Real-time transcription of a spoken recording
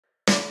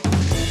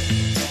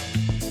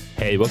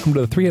Hey, welcome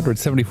to the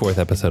 374th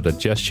episode of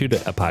Just Shoot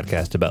It, a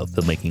podcast about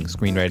filmmaking,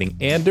 screenwriting,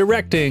 and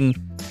directing.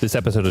 This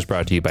episode is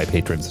brought to you by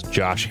patrons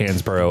Josh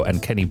Hansborough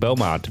and Kenny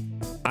Beaumont.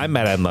 I'm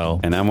Matt Enlow.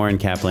 And I'm Oren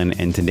Kaplan.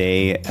 And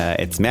today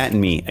it's Matt and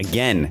me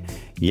again.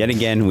 Yet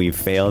again, we've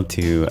failed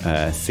to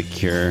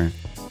secure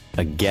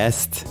a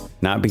guest.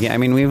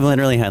 We've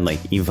literally had like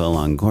Eva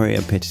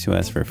Longoria pitch to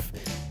us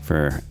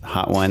for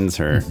Hot Ones,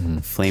 her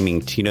Flaming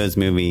Cheetos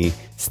movie.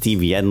 Steve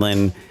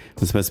Yedlin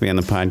was supposed to be on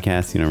the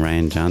podcast,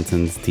 Ryan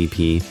Johnson's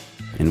DP.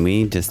 And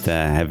we just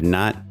have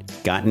not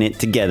gotten it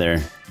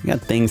together. We got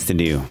things to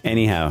do.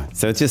 Anyhow,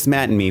 so it's just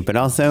Matt and me, but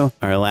also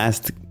our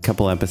last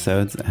couple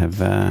episodes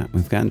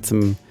we've gotten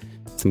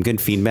some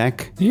good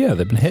feedback. Yeah,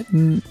 they've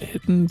been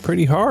hitting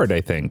pretty hard, I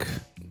think.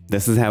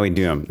 This is how we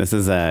do them. This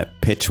is a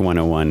pitch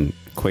 101,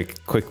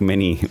 quick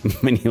mini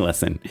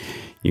lesson.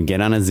 You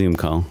get on a Zoom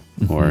call,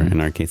 or in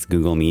our case,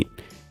 Google Meet.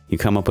 You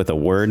come up with a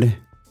word,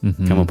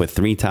 come up with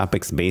 3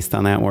 topics based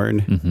on that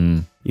word.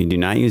 You do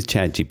not use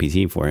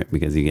ChatGPT for it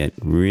because you get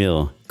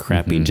real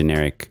crappy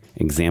generic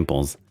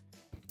examples.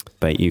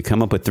 But you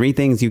come up with 3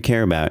 things you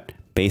care about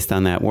based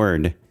on that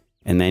word,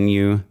 and then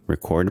you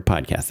record a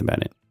podcast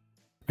about it.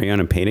 Are you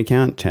on a paid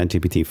account,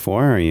 ChatGPT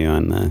 4, or are you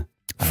on the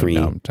free?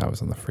 I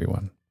was on the free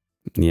one.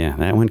 Yeah,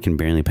 that one can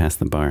barely pass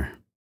the bar.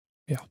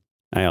 Yeah.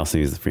 I also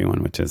use the free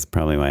one, which is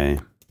probably why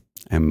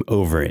I'm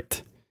over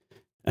it.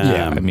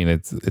 Yeah,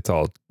 it's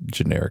all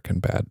generic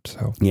and bad.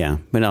 So yeah,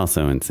 but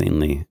also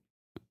insanely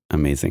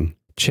amazing.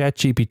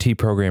 ChatGPT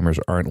programmers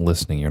aren't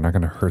listening. You're not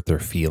going to hurt their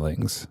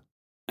feelings.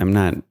 I'm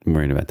not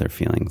worried about their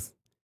feelings.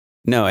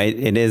 No,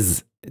 it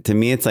is. To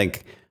me, it's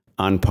like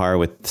on par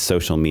with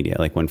social media.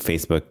 Like when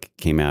Facebook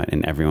came out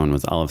and everyone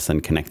was all of a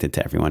sudden connected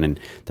to everyone. And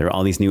there are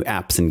all these new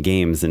apps and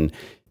games and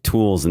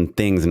tools and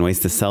things and ways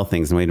to sell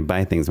things and way to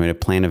buy things, and way to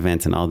plan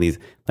events and all these.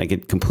 Like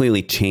it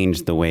completely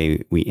changed the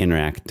way we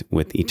interact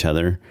with each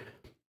other.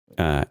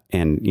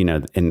 And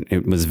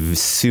it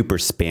was super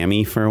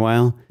spammy for a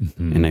while.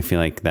 And I feel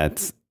like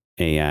that's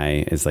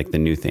AI is like the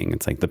new thing.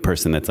 It's like the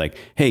person that's like,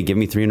 hey, give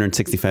me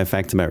 365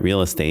 facts about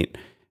real estate.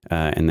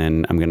 And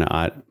then I'm going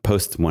to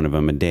post one of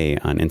them a day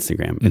on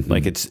Instagram.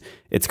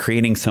 It's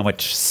creating so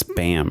much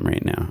spam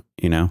right now,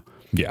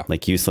 Yeah.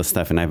 Like useless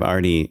stuff. And I've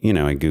already,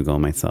 I Google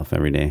myself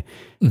every day.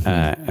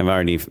 I've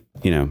already,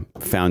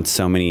 found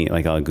so many,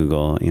 like I'll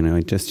Google,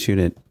 Just Shoot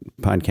It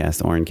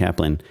podcast, Oren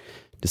Kaplan,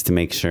 just to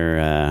make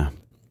sure,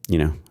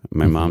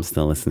 my mom's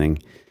still listening.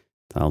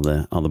 All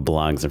the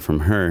blogs are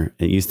from her.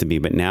 It used to be,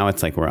 but now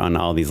it's like we're on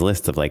all these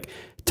lists of like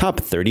top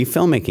 30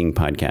 filmmaking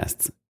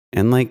podcasts.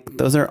 And like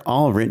those are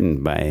all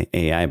written by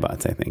AI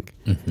bots, I think.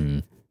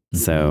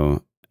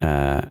 So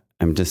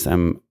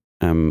I'm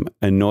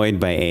annoyed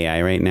by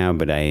AI right now,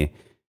 but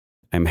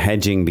I'm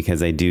hedging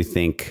because I do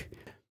think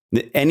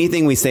that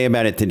anything we say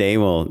about it today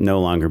will no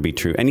longer be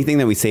true. Anything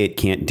that we say it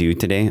can't do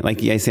today,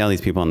 like I see all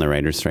these people on the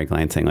writer's strike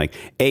line saying like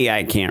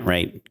AI can't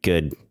write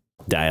good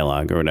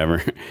dialogue or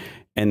whatever.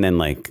 And then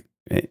like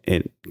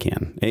it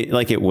can,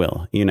 it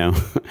will,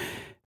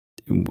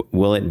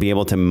 will it be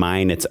able to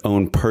mine its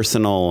own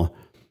personal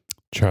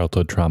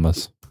childhood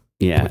traumas?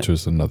 Yeah. Which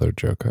was another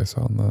joke I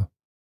saw on the...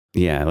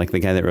 Yeah. Like the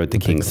guy that wrote the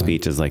King's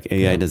Speech is like,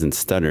 AI doesn't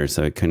stutter.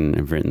 So it couldn't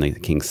have written like the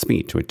King's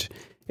Speech, which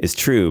is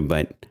true.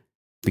 But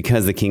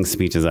because the King's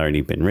Speech has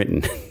already been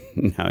written,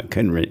 now it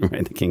couldn't write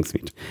the King's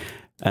Speech.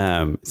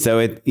 So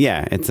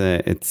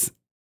it's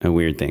a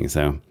weird thing.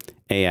 So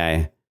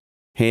AI,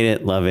 hate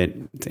it, love it.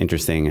 It's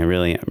interesting. I'm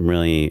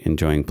really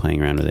enjoying playing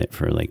around with it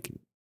for like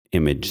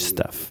image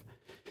stuff.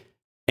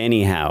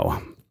 Anyhow,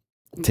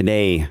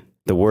 today,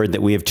 the word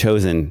that we have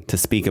chosen to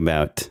speak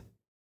about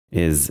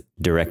is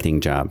directing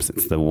jobs.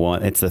 It's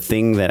the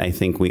thing that I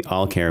think we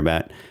all care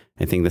about.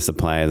 I think this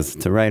applies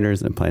to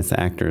writers, it applies to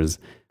actors,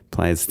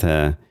 applies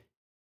to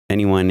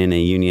anyone in a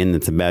union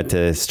that's about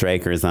to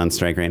strike or is on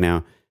strike right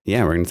now.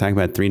 Yeah, we're going to talk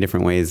about 3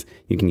 different ways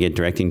you can get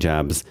directing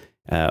jobs.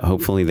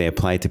 Hopefully they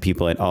apply to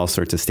people at all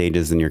sorts of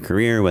stages in your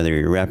career, whether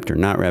you're repped or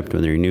not repped,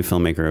 whether you're a new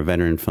filmmaker or a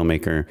veteran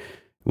filmmaker,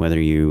 whether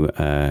you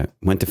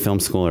went to film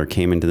school or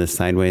came into this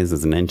sideways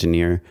as an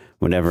engineer,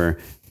 whatever.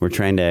 We're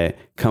trying to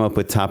come up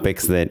with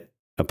topics that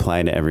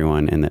apply to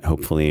everyone and that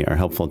hopefully are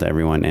helpful to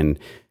everyone. And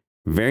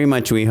very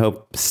much we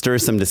hope stir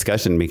some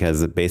discussion,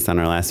 because based on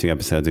our last few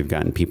episodes, we've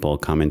gotten people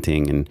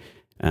commenting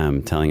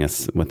and telling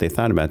us what they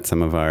thought about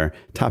some of our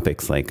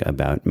topics, like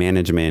about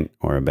management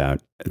or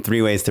about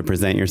 3 ways to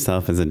present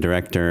yourself as a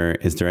director.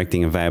 Is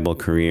directing a viable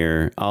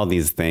career? All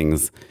these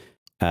things.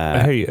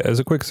 Hey, as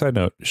a quick side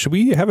note, should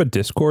we have a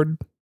Discord?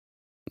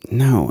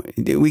 No,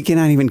 we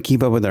cannot even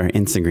keep up with our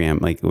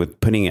Instagram, like with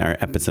putting our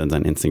episodes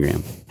on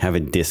Instagram. Have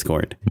a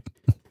Discord.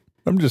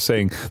 I'm just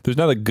saying there's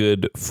not a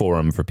good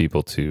forum for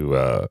people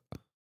to...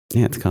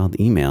 Yeah, it's called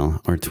email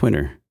or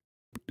Twitter.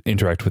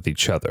 Interact with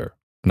each other.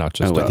 Not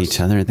just with us. each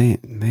other. They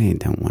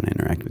don't want to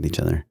interact with each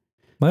other.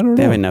 I don't know.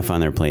 They have enough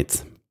on their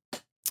plates.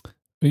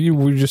 We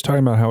were just talking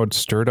about how it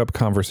stirred up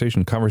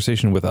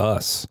conversation with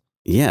us.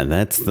 Yeah,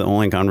 that's the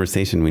only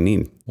conversation we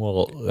need.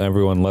 Well,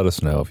 everyone let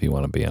us know if you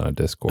want to be on a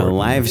Discord. A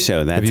live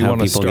show. That's how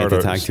people get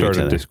to talk to each other.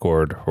 Start a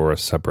Discord or a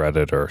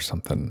subreddit or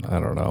something. I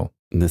don't know.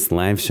 this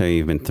live show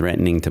you've been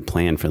threatening to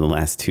plan for the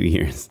last 2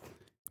 years.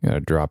 I'm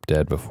going to drop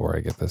dead before I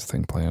get this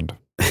thing planned.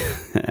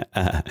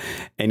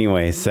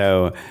 Anyway,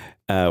 so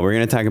we're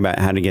going to talk about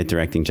how to get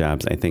directing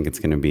jobs. I think it's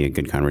going to be a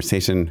good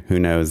conversation. Who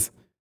knows?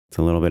 It's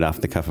a little bit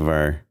off the cuff of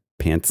our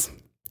pants.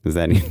 Is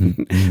that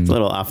it's a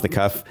little off the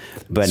cuff,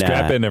 but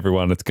strap in,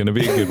 everyone. It's going to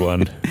be a good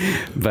one.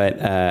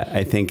 But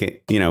I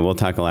think, we'll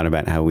talk a lot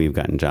about how we've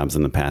gotten jobs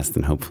in the past,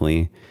 and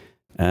hopefully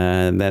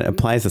that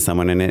applies to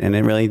someone, and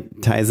it really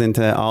ties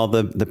into all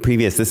the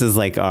previous. This is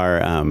like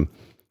our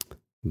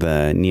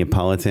the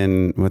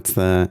Neapolitan.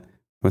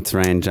 What's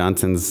Ryan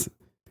Johnson's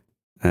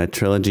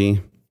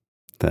trilogy?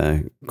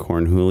 The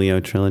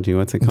Cornholio trilogy.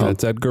 What's it called?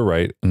 That's Edgar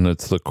Wright, and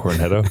it's the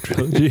Cornetto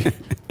trilogy.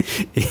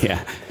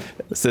 Yeah.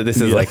 So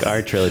this is like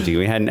our trilogy.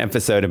 We had an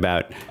episode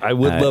about... I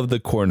would love the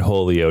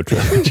Cornholio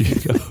trilogy,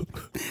 though,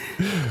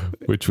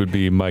 which would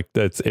be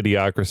that's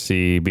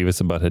Idiocracy, Beavis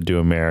and Butthead Do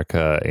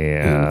America,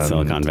 and...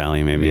 Silicon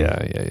Valley, maybe.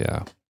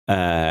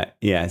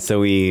 Yeah.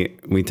 So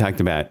we talked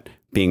about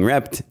being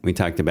repped. We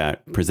talked about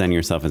presenting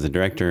yourself as a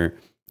director.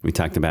 We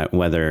talked about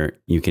whether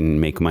you can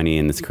make money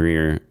in this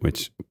career,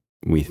 which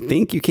we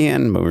think you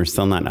can, but we're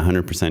still not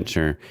 100%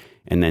 sure.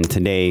 And then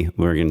today,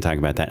 we're going to talk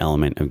about that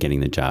element of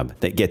getting the job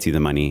that gets you the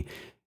money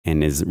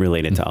and is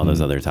related to all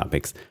those other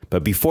topics.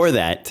 But before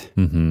that,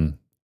 I've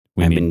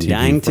been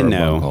dying to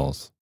know.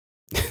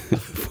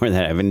 Before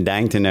that, I've been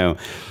dying to know,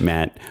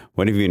 Matt,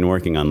 what have you been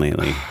working on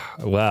lately?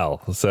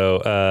 Well,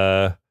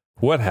 so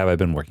what have I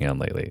been working on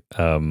lately?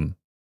 Kind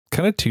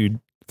of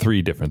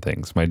 3 different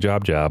things. My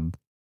job,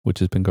 which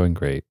has been going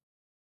great.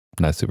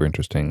 Not super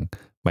interesting.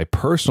 My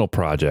personal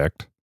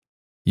project,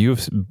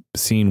 you've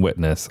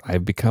witness.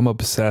 I've become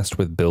obsessed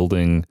with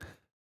building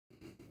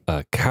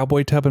a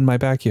cowboy tub in my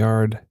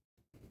backyard.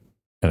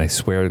 And I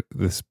swear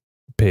this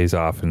pays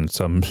off in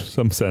some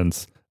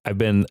sense. I've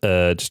been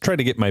just trying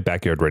to get my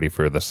backyard ready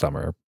for the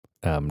summer.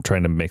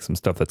 Trying to make some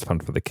stuff that's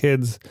fun for the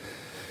kids.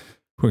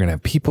 We're going to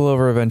have people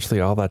over eventually,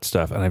 all that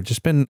stuff. And I've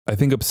just been, I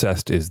think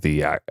obsessed is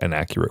an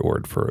accurate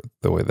word for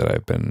the way that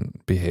I've been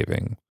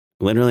behaving.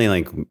 Literally,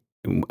 like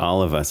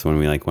all of us, when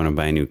we want to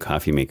buy a new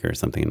coffee maker or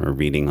something, and we're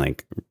reading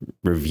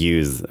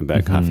reviews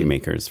about coffee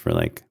makers for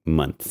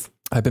months.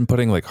 I've been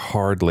putting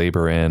hard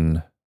labor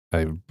in.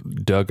 I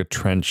dug a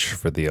trench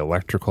for the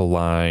electrical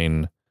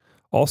line.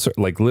 Also,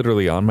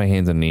 literally on my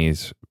hands and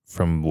knees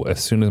from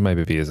as soon as my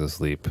baby is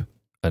asleep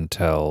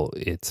until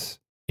it's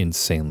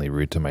insanely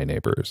rude to my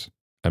neighbors.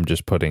 I'm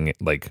just putting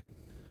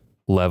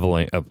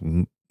leveling up,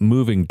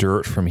 moving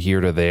dirt from here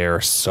to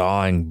there,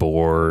 sawing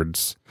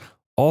boards,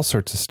 all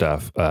sorts of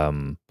stuff.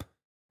 And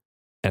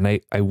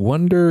I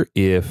wonder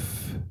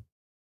if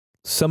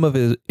some of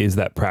it is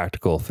that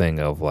practical thing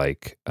of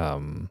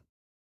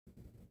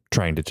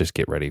trying to just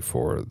get ready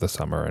for the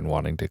summer and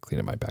wanting to clean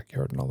up my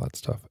backyard and all that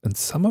stuff. And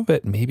some of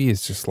it maybe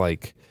is just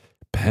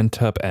pent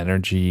up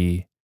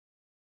energy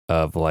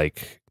of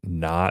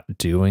not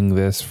doing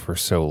this for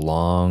so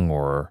long,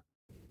 or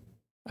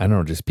I don't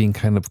know, just being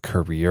kind of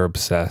career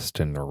obsessed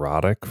and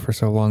neurotic for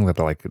so long that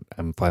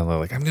I'm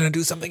finally I'm going to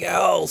do something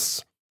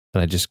else.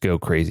 And I just go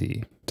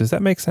crazy. Does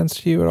that make sense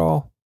to you at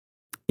all?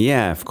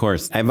 Yeah, of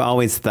course. I've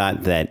always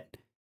thought that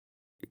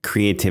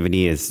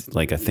creativity is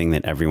a thing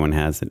that everyone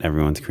has, that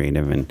everyone's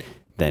creative, and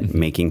that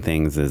making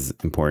things is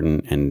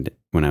important. And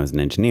when I was an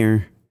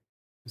engineer,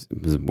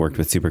 worked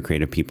with super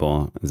creative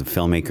people. As a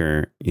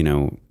filmmaker,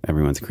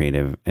 everyone's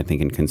creative. I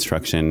think in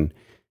construction,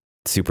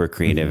 super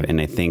creative.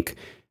 And I think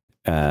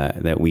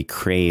that we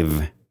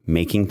crave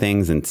making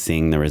things and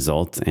seeing the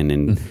results. And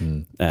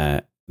in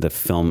the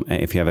film,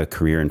 if you have a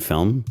career in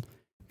film,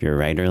 if you're a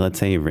writer, let's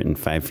say you've written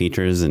 5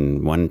 features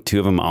and 2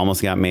 of them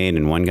almost got made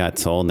and 1 got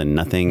sold and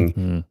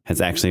nothing has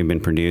actually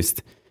been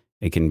produced,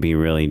 it can be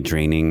really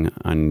draining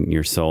on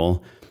your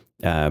soul.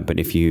 But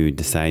if you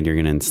decide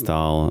you're going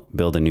to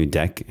build a new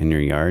deck in your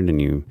yard,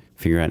 and you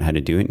figure out how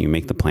to do it, and you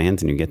make the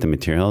plans and you get the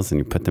materials and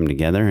you put them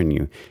together and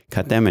you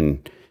cut them,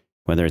 and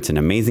whether it's an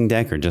amazing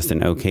deck or just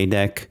an okay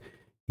deck,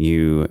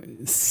 you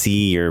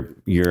see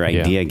your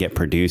idea get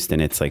produced,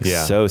 and it's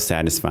so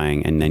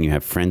satisfying. And then you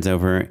have friends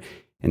over,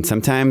 and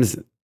sometimes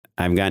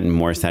I've gotten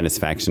more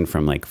satisfaction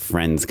from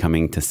friends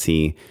coming to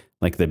see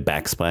the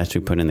backsplash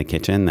we put in the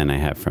kitchen than I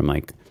have from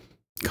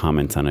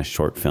comments on a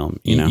short film.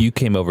 You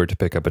came over to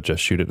pick up a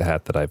Just Shoot It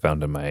hat that I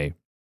found in my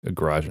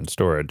garage and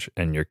storage,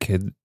 and your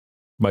kid,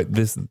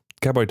 this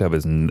cowboy tub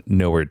is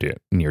nowhere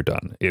near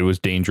done. It was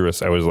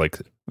dangerous. I was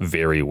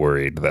very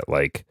worried that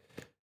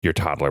your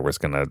toddler was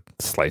going to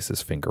slice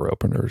his finger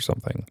open or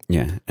something.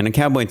 Yeah. And a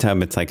cowboy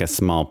tub, it's a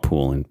small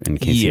pool in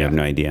case you have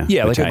no idea.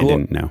 Yeah. Which I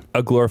didn't know.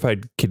 A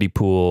glorified kiddie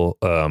pool.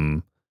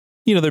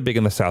 They're big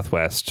in the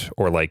Southwest,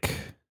 or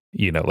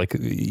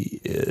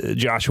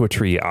Joshua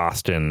Tree,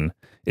 Austin.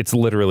 It's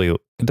literally,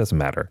 it doesn't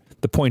matter.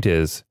 The point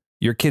is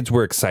your kids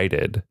were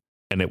excited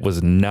and it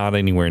was not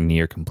anywhere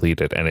near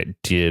completed, and it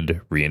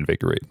did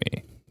reinvigorate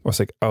me. I was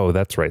like, oh,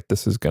 that's right.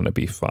 This is going to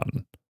be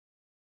fun.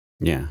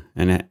 Yeah.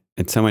 And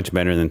it's so much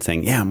better than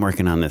saying, yeah, I'm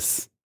working on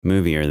this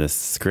movie or this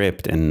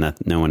script, and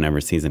no one ever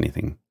sees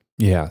anything.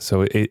 Yeah.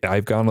 So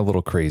I've gone a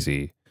little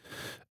crazy.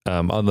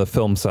 On the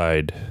film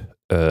side,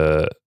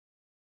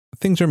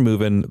 things are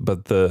moving,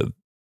 but the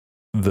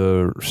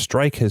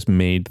strike has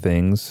made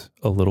things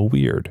a little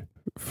weird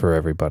for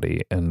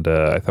everybody. And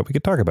I thought we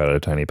could talk about it a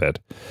tiny bit,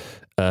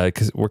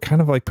 because we're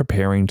kind of like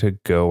preparing to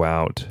go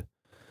out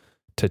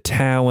to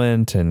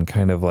talent and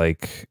kind of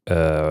like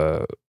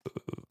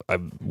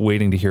I'm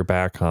waiting to hear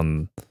back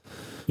on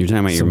you're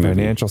talking about some your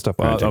financial stuff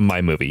on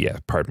my movie. Yeah,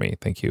 pardon me.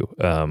 Thank you.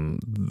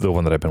 The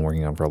one that I've been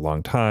working on for a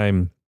long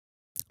time.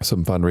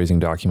 Some fundraising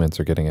documents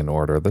are getting in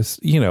order. This,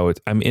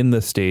 I'm in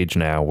the stage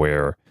now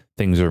where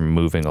things are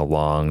moving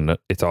along.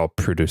 It's all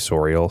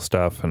producerial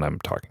stuff, and I'm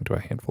talking to a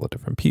handful of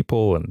different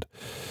people, and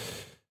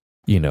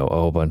a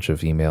whole bunch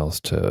of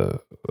emails to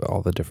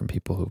all the different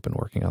people who've been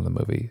working on the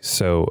movie.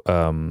 So,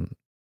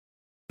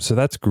 so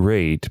that's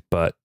great,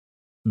 but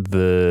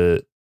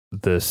the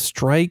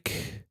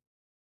strike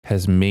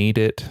has made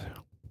it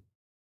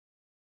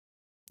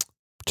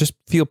just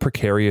feel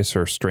precarious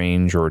or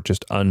strange or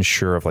just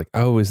unsure of like,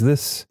 oh, is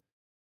this,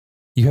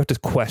 you have to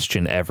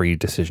question every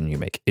decision you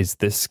make. Is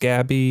this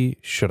scabby?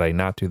 Should I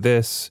not do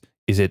this?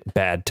 Is it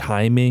bad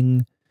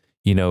timing?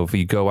 If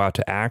you go out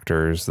to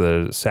actors,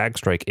 the SAG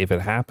strike, if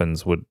it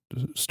happens, would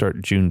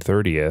start June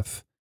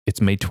 30th.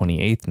 It's May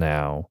 28th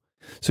now.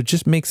 So it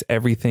just makes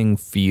everything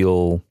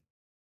feel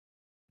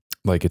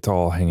like it's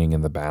all hanging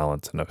in the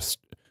balance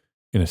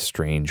in a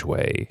strange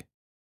way.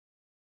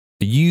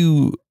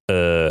 You,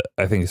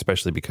 I think,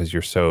 especially because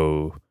you're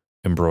so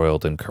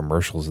embroiled in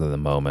commercials in the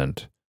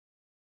moment,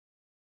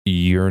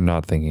 you're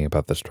not thinking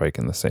about the strike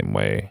in the same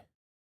way.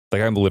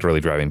 Like, I'm literally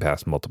driving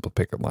past multiple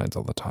picket lines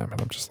all the time, and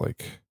I'm just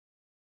like,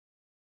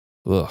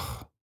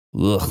 ugh.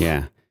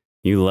 Yeah.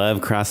 You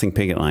love crossing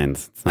picket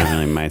lines. It's not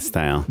really my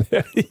style.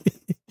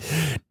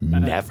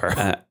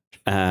 Never.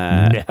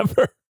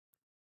 Never.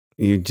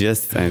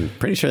 I'm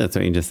pretty sure that's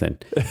what you just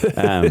said.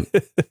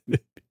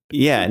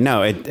 Yeah,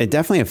 no, it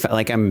definitely felt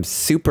like I'm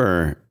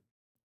super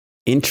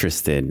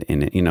interested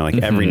in it. Like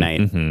every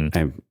night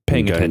I'm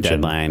paying attention to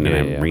Deadline and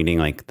I'm reading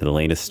like the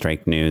latest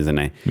strike news, and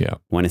I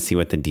want to see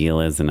what the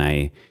deal is. And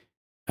I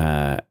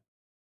have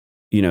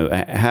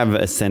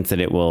a sense that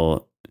it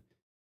will,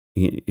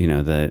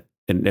 it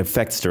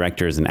affects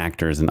directors and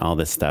actors and all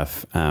this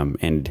stuff.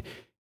 And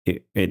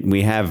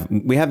we have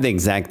the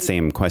exact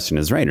same question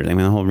as writers. I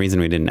mean, the whole reason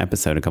we did an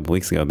episode a couple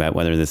weeks ago about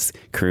whether this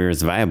career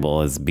is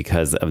viable is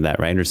because of that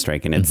writer's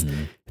strike. And it's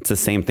the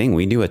same thing.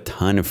 We do a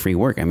ton of free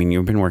work. I mean,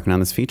 you've been working on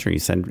this feature. You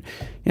said,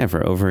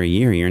 for over a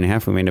year and a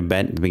half. We made a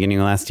bet at the beginning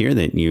of last year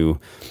that you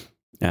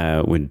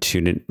would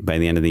shoot it by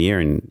the end of the year.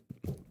 And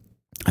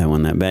I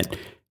won that bet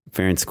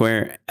fair and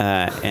square.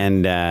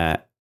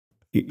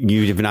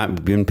 You have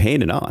not been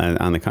paid at all.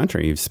 On the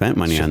contrary, you've spent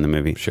money on the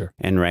movie. Sure.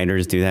 And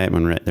writers do that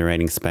when they're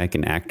writing spec,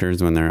 and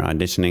actors when they're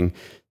auditioning.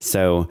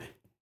 So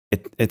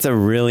it's a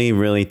really,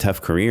 really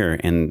tough career.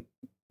 And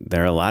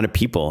there are a lot of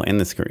people in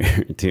this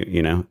career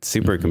too,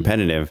 super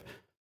competitive.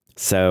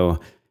 So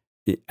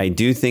I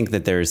do think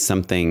that there's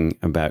something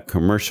about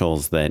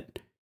commercials that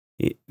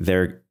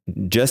they're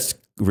just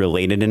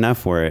related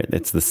enough where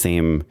it's the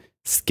same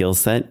skill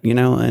set, in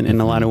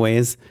a lot of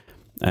ways,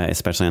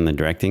 especially on the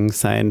directing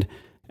side,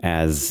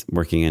 as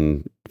working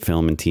in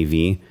film and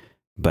TV,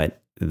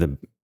 but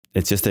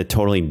it's just a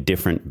totally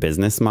different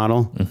business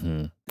model.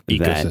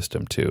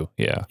 Ecosystem too.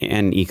 Yeah.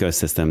 And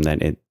ecosystem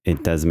that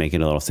it does make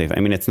it a little safe. I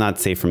mean, it's not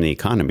safe from the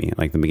economy.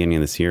 Like the beginning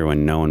of this year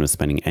when no one was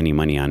spending any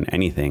money on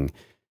anything,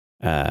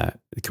 the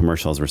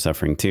commercials were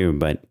suffering too.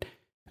 But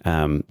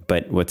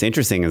what's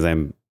interesting is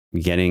I'm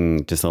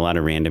getting just a lot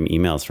of random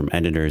emails from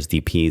editors,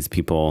 DPs,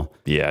 people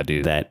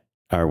that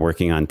are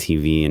working on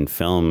TV and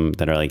film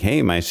that are like,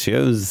 hey, my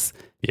show's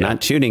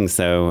not shooting,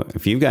 so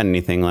if you've got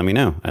anything, let me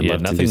know. I'd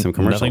love to do some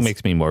commercials. Nothing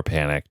makes me more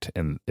panicked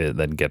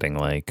than getting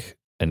like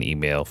an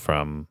email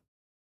from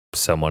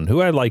someone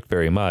who I like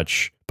very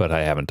much, but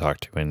I haven't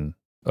talked to in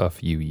a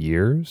few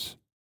years,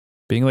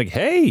 being like,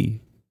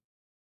 hey,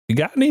 you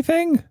got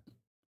anything?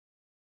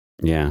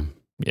 Yeah.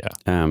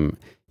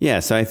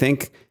 So I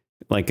think,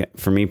 like,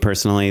 for me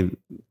personally,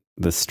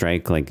 the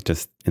strike, like,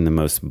 just in the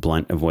most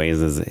blunt of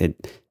ways,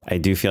 I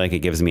do feel like it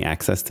gives me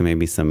access to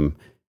maybe some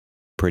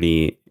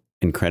pretty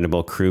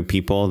incredible crew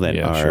people that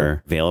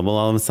are available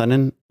all of a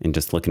sudden and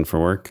just looking for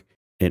work.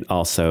 It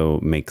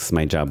also makes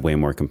my job way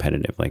more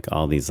competitive. Like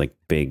all these like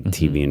big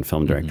TV and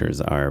film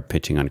directors are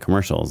pitching on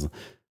commercials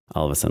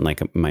all of a sudden.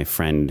 Like my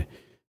friend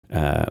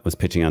was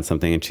pitching on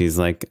something and she's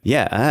like,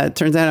 it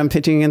turns out I'm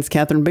pitching against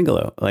Catherine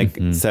Bigelow. Like,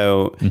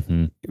 so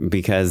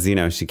because,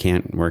 she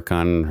can't work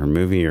on her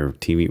movie or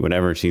TV,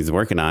 whatever she's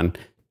working on,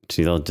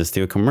 she'll just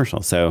do a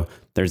commercial. So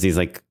there's these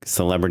like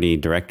celebrity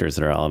directors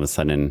that are all of a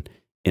sudden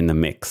in the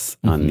mix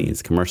on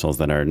these commercials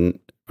that are, I'm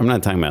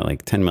not talking about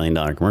like $10 million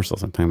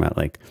commercials. I'm talking about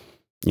like,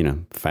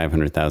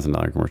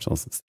 $500,000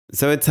 commercials.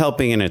 So it's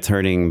helping and it's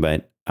hurting,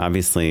 but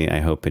obviously I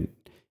hope it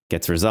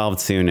gets resolved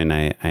soon. And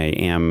I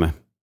am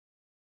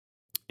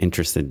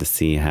interested to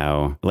see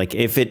how, like,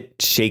 if it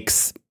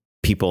shakes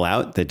people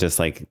out that just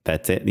like,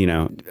 that's it,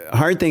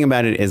 hard thing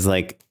about it is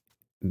like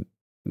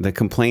the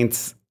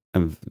complaints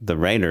of the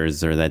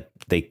writers are that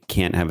they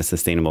can't have a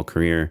sustainable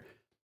career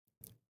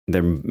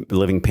they're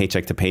living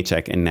paycheck to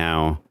paycheck, and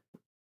now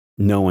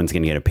no one's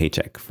going to get a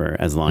paycheck for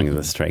as long as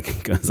the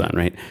strike goes on,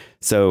 right?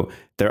 So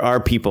there are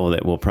people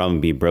that will probably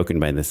be broken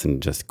by this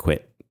and just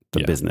quit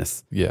the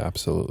business. Yeah,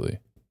 absolutely.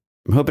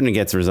 I'm hoping it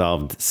gets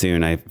resolved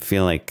soon. I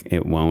feel like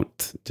it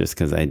won't, just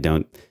because I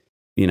don't,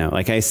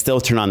 like I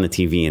still turn on the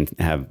TV and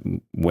have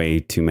way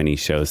too many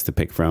shows to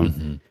pick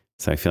from.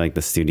 So I feel like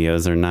the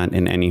studios are not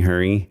in any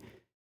hurry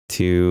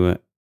to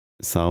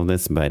solve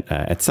this, but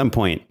at some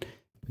point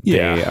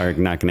they are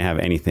not going to have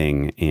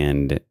anything,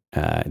 and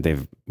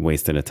they've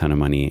wasted a ton of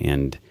money,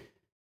 and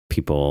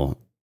people,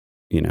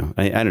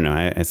 I don't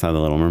know. I saw The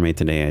Little Mermaid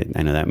today.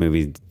 I know that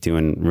movie's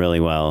doing really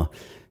well.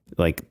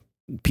 Like,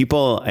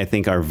 people, I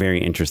think, are very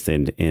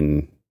interested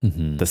in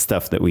the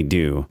stuff that we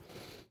do.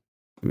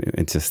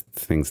 It's just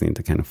things need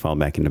to kind of fall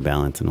back into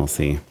balance, and we'll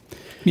see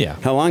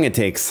how long it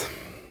takes.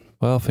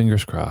 Well,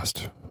 fingers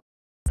crossed.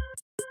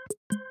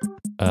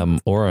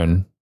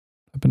 Oren,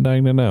 I've been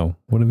dying to know,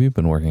 what have you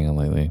been working on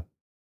lately?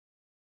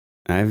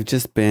 I've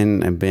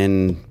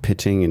been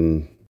pitching,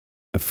 and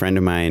a friend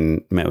of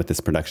mine met with this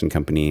production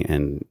company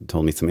and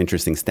told me some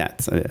interesting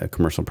stats, a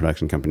commercial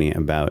production company,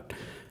 about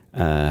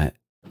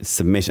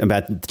submission,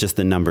 about just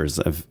the numbers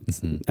of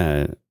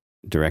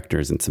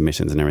directors and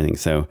submissions and everything.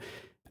 So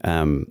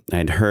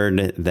I'd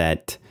heard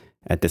that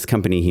at this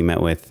company he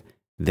met with,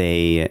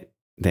 they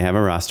have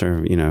a roster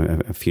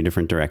of, a few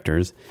different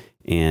directors,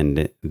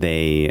 and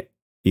they,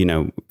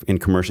 in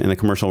the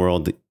commercial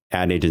world,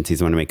 ad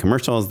agencies want to make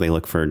commercials, they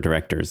look for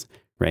directors,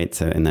 right?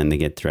 So, and then they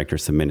get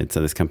directors submitted. So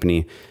this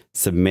company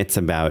submits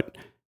about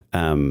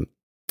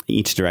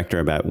each director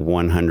about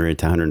 100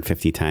 to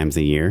 150 times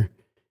a year.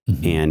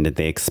 And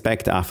they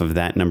expect off of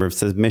that number of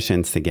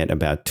submissions to get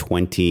about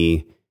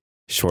 20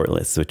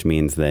 shortlists, which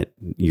means that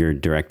your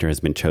director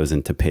has been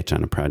chosen to pitch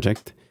on a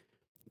project,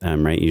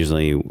 right?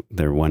 Usually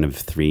they're one of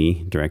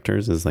 3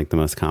 directors is like the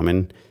most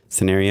common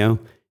scenario.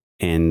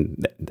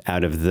 And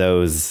out of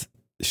those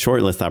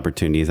shortlist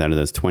opportunities, out of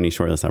those 20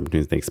 shortlist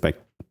opportunities, they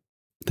expect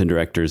the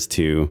directors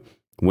to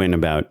win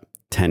about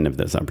 10 of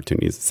those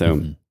opportunities.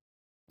 So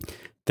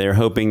they're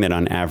hoping that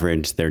on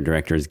average, their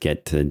directors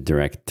get to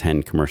direct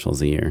 10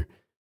 commercials a year,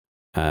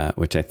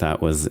 which I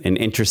thought was an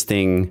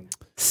interesting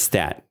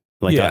stat.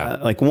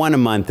 Like one a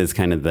month is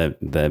kind of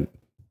the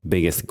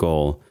biggest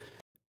goal.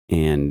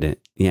 And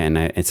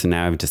so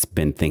now I've just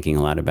been thinking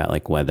a lot about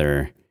like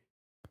whether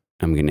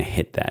I'm going to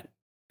hit that.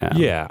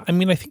 I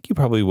mean, I think you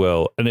probably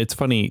will. And it's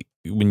funny,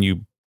 when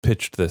you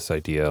pitched this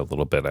idea a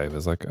little bit, I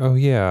was like, oh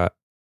yeah.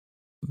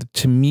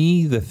 To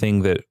me, the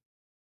thing that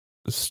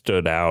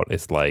stood out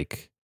is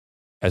like,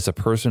 as a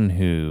person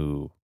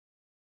who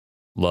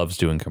loves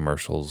doing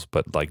commercials,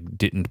 but like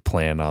didn't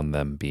plan on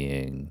them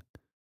being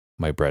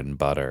my bread and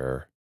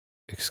butter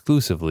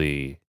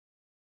exclusively,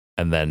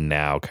 and then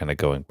now kind of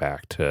going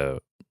back to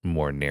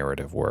more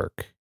narrative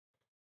work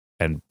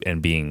and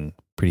being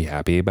pretty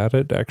happy about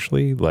it,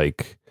 actually.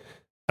 Like,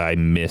 I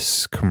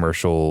miss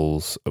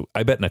commercials.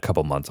 I bet in a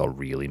couple months I'll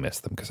really miss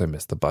them, because I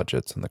miss the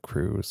budgets and the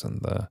crews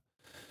and the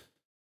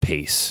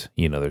pace.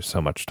 There's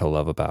so much to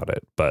love about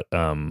it. But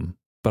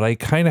I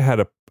kind of had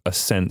a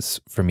sense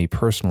for me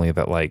personally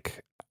that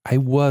like I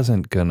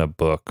wasn't gonna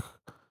book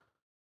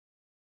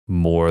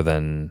more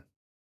than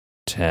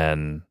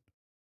 10.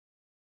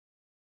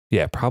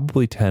 Yeah,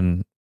 probably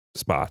 10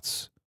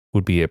 spots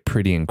would be a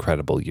pretty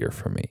incredible year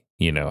for me.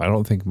 I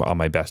don't think on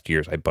my best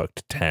years I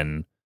booked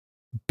 10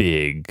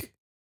 big,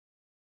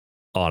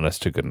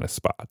 honest to goodness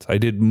spots. I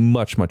did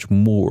much, much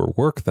more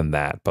work than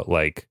that, but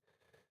like,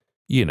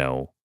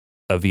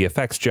 a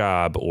VFX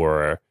job,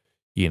 or,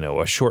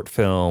 a short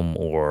film,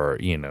 or,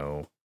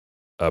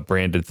 a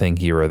branded thing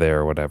here or there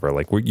or whatever.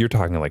 Like, you're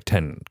talking like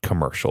 10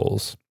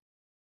 commercials.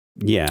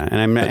 Yeah.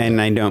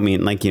 And I don't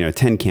mean like,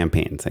 10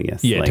 campaigns, I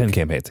guess. Yeah. like, 10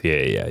 campaigns.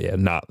 Yeah.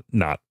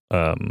 Not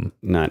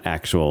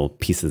actual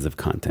pieces of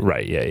content.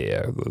 Right.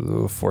 Yeah.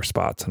 4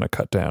 spots and a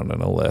cut down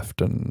and a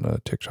lift, and a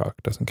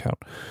TikTok doesn't count.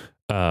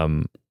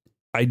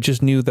 I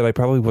just knew that I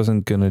probably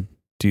wasn't going to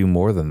do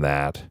more than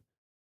that.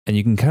 And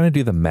you can kind of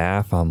do the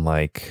math on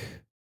like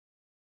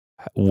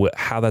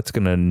how that's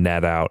going to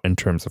net out in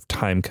terms of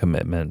time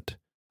commitment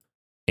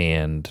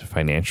and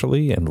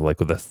financially, and like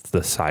with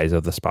the size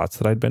of the spots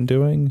that I'd been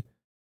doing.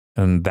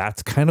 And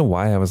that's kind of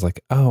why I was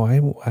like, oh,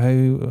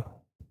 I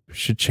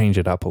should change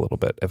it up a little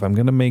bit. If I'm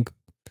going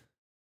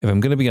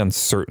to be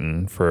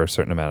uncertain for a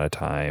certain amount of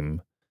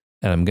time,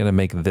 and I'm going to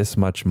make this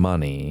much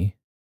money,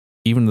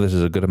 even though this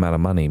is a good amount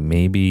of money,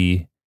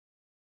 maybe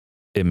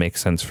it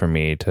makes sense for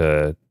me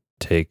to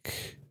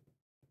take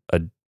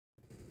a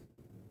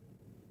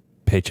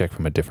paycheck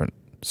from a different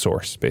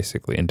source,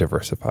 basically, and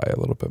diversify a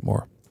little bit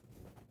more.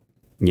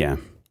 Yeah.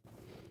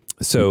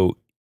 So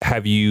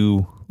have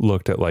you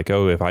looked at like,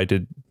 oh, if I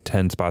did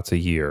 10 spots a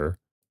year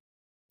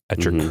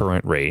at your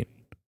current rate,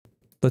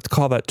 let's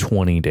call that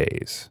 20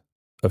 days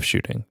of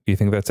shooting. Do you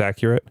think that's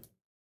accurate?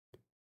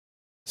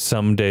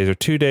 Some days are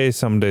 2 days,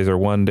 some days are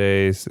 1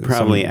 day.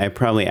 I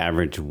probably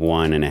average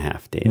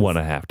 1.5 days.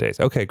 1.5 days.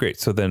 Okay, great.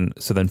 So then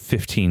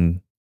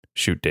 15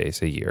 shoot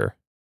days a year.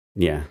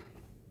 Yeah.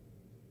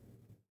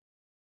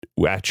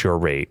 at your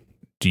rate,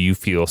 do you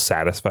feel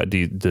satisfied?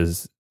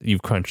 Does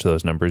you've crunched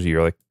those numbers?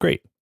 You're like,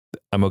 great,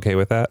 I'm okay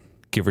with that,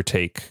 give or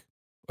take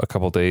a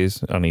couple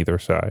days on either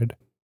side.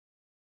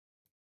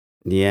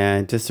 Yeah,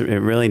 it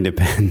really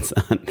depends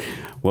on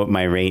what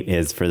my rate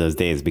is for those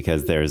days,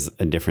 because there's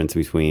a difference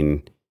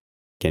between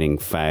getting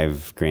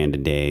 $5,000 a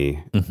day,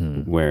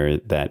 where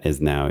that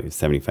is now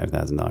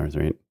 $75,000,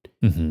 right?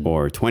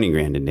 Or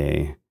 $20,000 a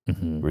day,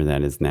 where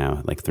that is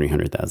now like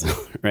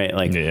 $300,000, right?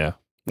 Like, yeah.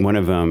 One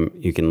of them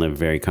you can live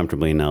very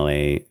comfortably in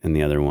LA, and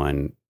the other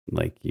one,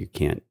 like, you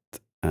can't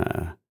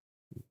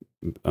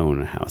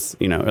own a house,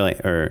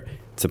 or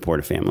support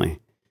a family.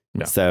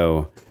 Yeah.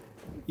 So,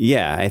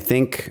 yeah, I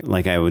think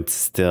like I would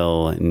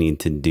still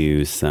need to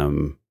do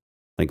some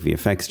like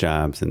VFX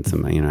jobs and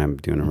some, I'm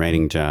doing a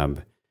writing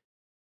job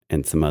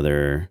and some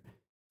other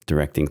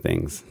directing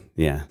things.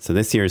 Yeah. So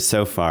this year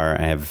so far,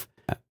 I've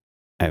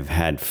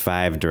had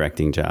 5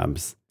 directing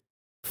jobs.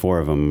 4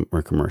 of them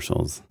were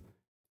commercials,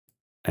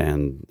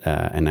 and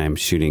I'm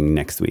shooting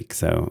next week,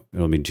 so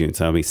it'll be June.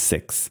 So I'll be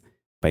 6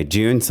 by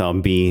June. So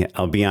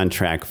I'll be on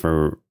track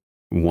for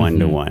 1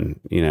 to 1,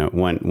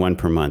 one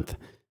per month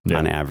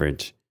on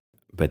average.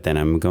 But then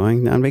I'm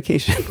going on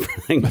vacation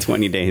for like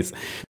 20 days.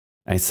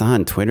 I saw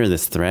on Twitter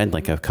this thread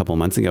like a couple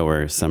months ago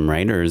where some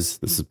writers,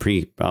 this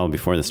is probably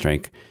before the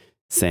strike,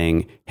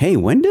 saying, hey,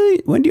 when do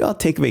you all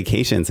take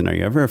vacations? And are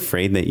you ever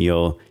afraid that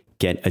you'll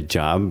get a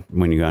job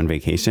when you go on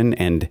vacation?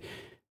 And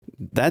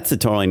that's a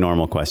totally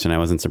normal question. I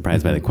wasn't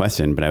surprised by the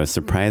question, but I was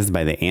surprised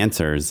by the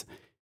answers,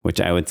 which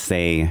I would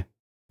say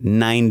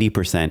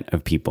 90%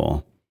 of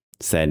people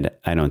said,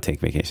 I don't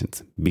take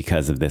vacations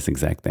because of this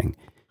exact thing.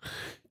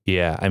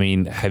 Yeah. I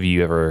mean, have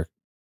you ever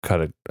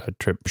cut a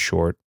trip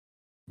short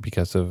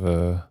because of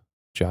a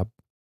job?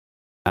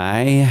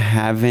 I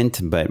haven't,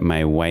 but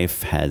my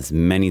wife has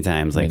many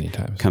times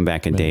come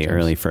back a day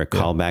early for a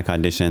callback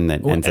audition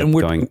that ends up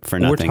going for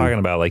nothing. We're talking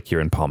about like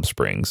you're in Palm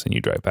Springs and you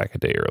drive back a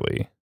day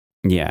early.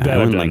 Yeah, I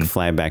wouldn't like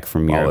fly back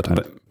from Europe,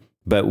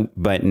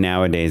 but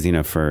nowadays,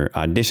 for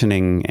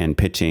auditioning and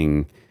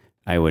pitching,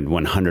 I would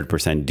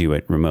 100% do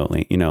it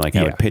remotely.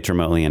 I would pitch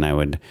remotely, and I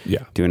would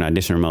do an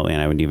audition remotely,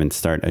 and I would even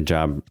start a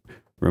job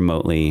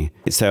remotely.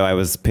 So I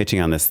was pitching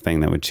on this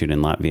thing that would shoot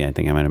in Latvia. I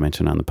think I might have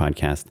mentioned on the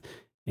podcast.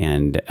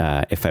 And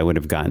if I would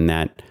have gotten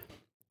that,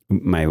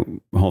 my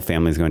whole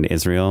family is going to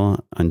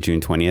Israel on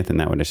June 20th, and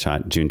that would have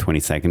shot June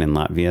 22nd in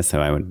Latvia.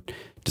 So I would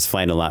just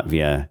fly to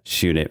Latvia,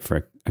 shoot it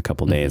for a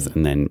couple days,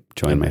 and then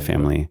join my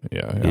family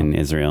in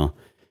Israel.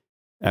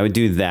 I would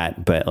do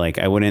that, but like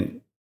I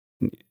wouldn't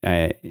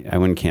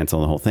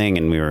cancel the whole thing.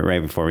 And we were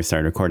right before we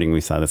started recording,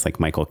 we saw this like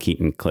Michael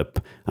Keaton clip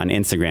on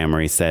Instagram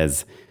where he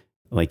says,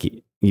 like,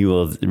 you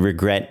will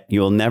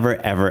never,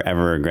 ever,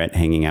 ever regret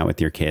hanging out with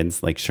your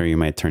kids. Like, sure, you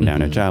might turn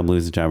down a job,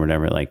 lose a job,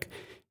 whatever. Like,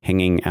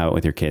 hanging out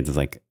with your kids is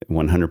like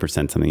 100%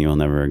 something you will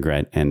never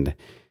regret. And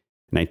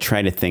I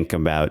try to think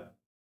about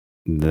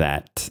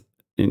that,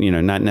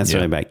 not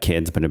necessarily about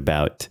kids, but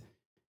about,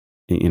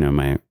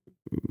 a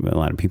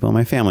lot of people in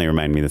my family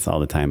remind me this all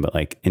the time, but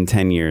like in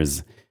 10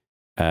 years,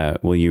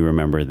 will you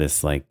remember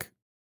this, like,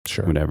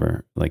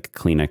 whatever, like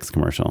Kleenex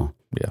commercial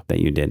that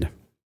you did?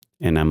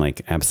 And I'm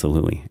like,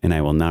 absolutely. And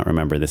I will not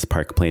remember this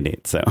park play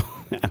date. So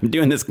I'm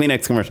doing this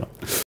Kleenex commercial.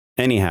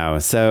 Anyhow,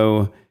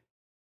 so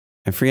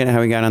I forget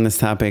how we got on this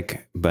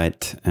topic,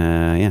 but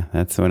yeah,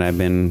 that's what I've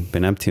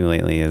been up to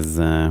lately, is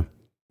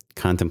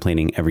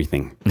contemplating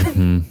everything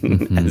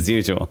as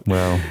usual.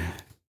 Well,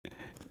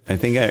 I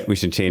think we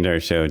should change our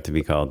show to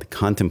be called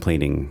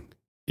Contemplating.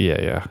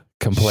 Yeah.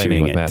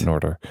 Complaining with Matt and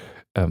Order.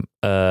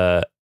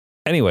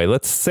 Anyway,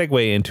 let's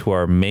segue into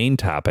our main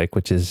topic,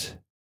 which is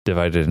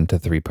divided into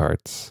 3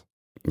 parts.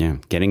 Yeah.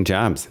 Getting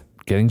jobs.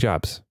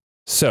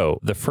 So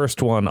the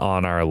first one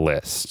on our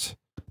list,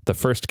 the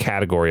first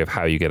category of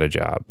how you get a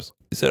job,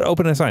 is an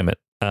open assignment.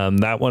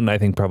 That one I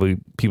think probably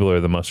people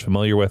are the most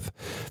familiar with.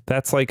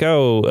 That's like,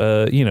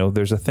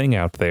 there's a thing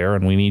out there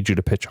and we need you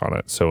to pitch on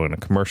it. So in a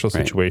commercial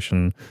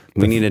situation,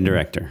 we need a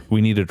director.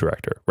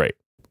 Right.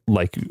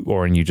 Like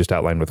Oren, you just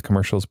outlined with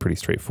commercials, pretty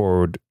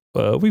straightforward.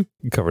 We've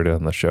covered it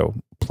on the show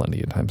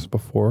plenty of times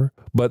before,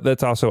 but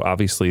that's also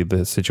obviously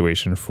the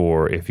situation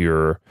for if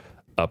you're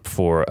up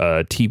for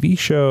a TV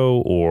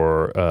show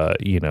or,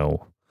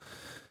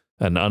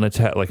 an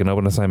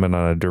open assignment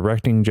on a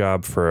directing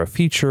job for a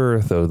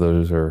feature, though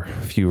those are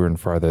fewer and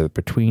farther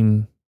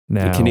between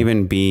now. It can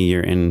even be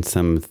you're in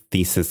some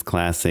thesis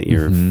class at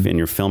your in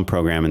your film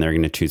program, and they're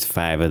going to choose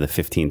 5 of the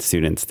 15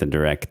 students to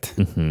direct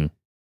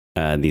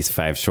these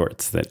 5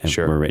 shorts that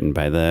were written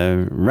by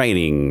the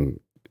writing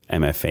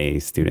MFA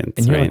students.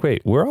 And you're like,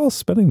 wait, we're all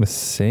spending the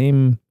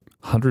same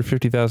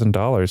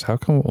 $150,000. How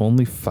come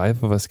only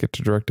 5 of us get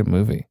to direct a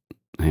movie?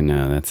 I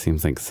know, that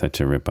seems like such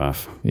a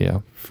ripoff. Yeah,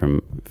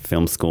 from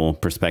film school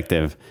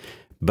perspective,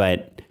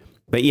 but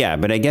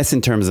I guess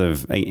in terms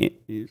of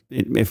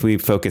if we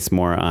focus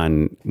more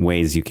on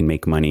ways you can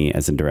make money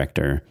as a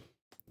director,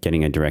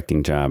 getting a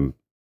directing job,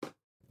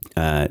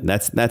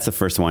 that's the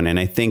first one. And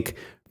I think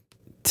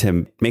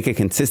to make a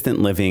consistent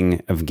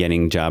living of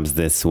getting jobs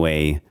this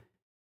way,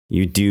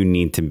 you do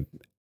need to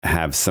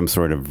have some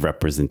sort of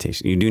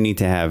representation. You do need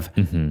to have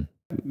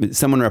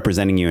someone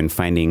representing you and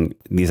finding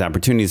these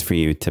opportunities for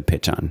you to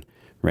pitch on,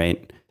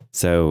 right?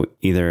 So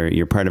either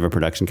you're part of a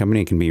production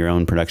company, it can be your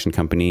own production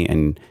company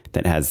and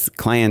that has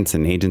clients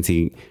and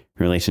agency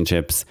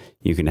relationships.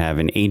 You can have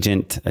an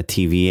agent, a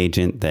TV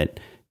agent that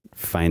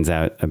finds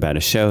out about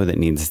a show that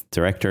needs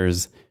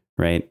directors,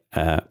 right?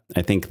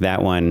 I think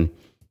that one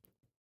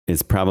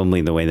is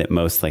probably the way that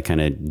most like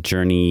kind of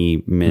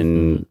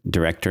journeyman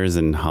directors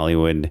in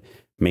Hollywood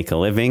make a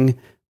living,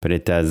 but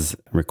it does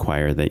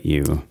require that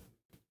you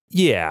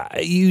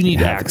you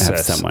need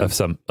access of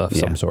some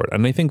sort.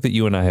 And I think that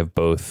you and I have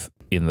both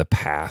in the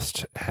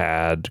past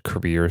had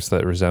careers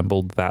that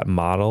resembled that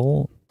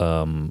model,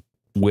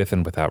 with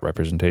and without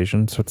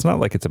representation. So it's not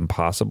like it's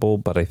impossible,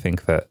 but I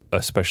think that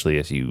especially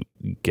as you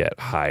get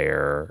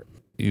higher,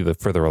 the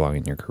further along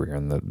in your career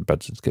and the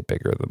budgets get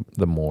bigger,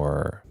 the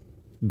more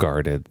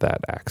guarded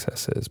that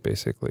access is,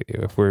 basically.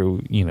 If we're,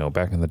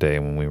 back in the day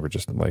when we were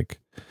just like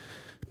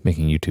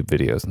making YouTube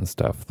videos and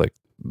stuff, like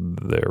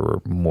there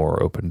were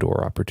more open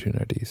door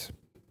opportunities.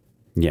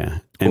 Yeah.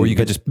 Or you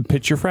could just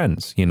pitch your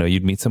friends,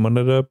 you'd meet someone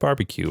at a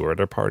barbecue or at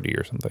a party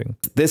or something.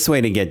 This way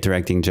to get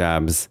directing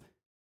jobs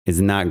is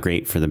not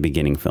great for the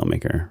beginning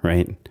filmmaker,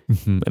 right?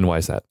 And why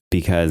is that?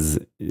 Because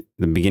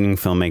the beginning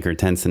filmmaker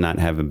tends to not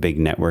have a big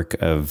network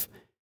of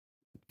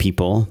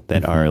people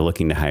that are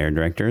looking to hire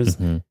directors.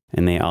 And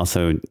they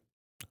also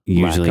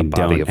usually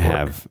don't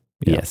have,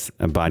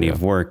 a body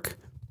of work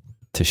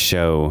to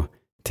show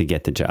to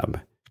get the job.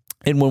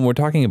 And when we're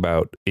talking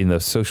about in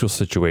those social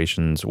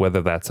situations,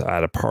 whether that's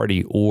at a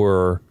party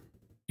or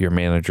your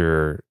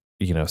manager,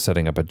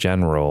 setting up a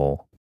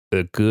general,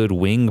 a good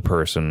wing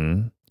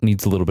person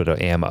needs a little bit of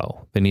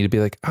ammo. They need to be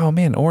like, oh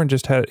man, Oren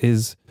just had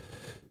his,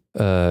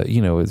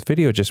 his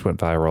video just went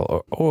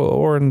viral.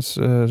 Oren's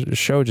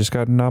show just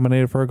got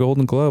nominated for a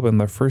Golden Globe in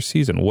the first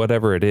season,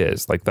 whatever it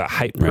is, like the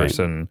hype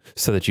person,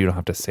 so that you don't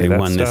have to say they that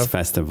won stuff. This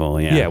festival.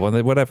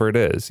 Whatever it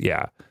is.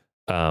 Yeah.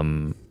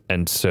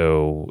 And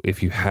so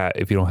if you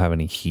don't have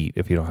any heat,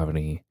 if you don't have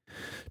any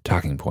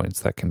talking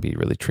points, that can be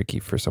really tricky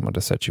for someone to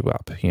set you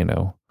up,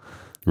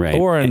 Right.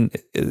 Oren,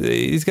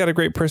 he's got a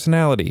great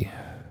personality.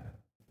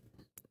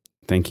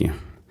 Thank you.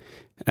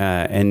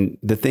 And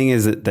the thing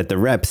is that the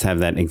reps have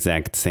that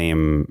exact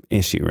same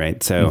issue,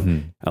 right?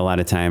 So a lot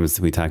of times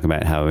we talk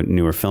about how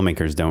newer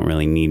filmmakers don't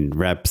really need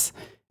reps.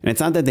 And it's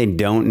not that they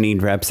don't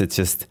need reps. It's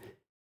just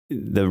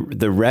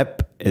the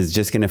rep is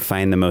just going to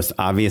find the most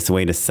obvious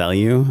way to sell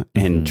you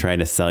and try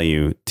to sell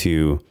you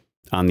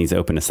on these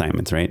open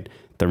assignments, right?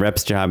 The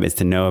rep's job is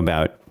to know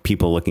about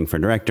people looking for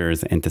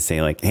directors and to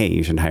say like, hey,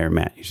 you should hire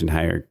Matt, you should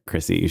hire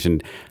Chrissy, you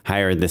should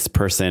hire this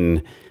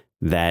person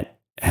that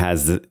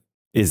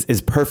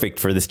is perfect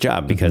for this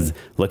job because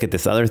look at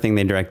this other thing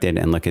they directed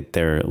and look at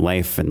their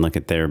life and look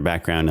at their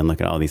background and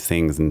look at all these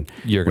things and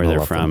where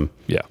they're from.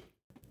 Yeah.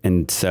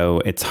 And so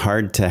it's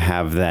hard to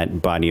have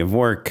that body of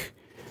work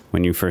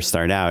when you first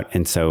start out.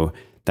 And so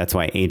that's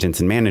why agents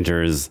and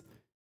managers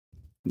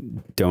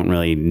don't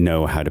really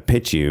know how to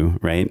pitch you,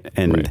 right?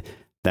 And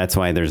that's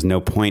why there's no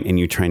point in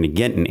you trying to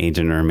get an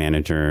agent or a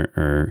manager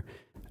or,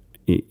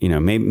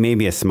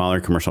 maybe a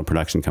smaller commercial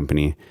production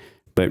company.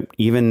 But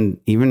even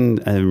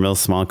a real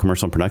small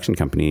commercial production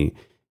company,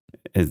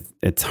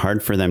 it's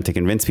hard for them to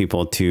convince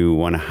people to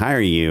want to hire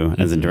you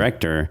as a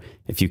director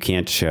if you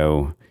can't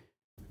show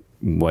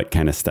what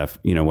kind of stuff,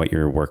 what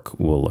your work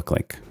will look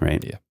like,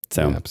 right? Yeah.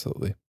 So yeah,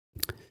 absolutely.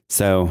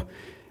 So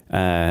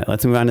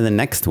let's move on to the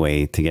next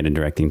way to get a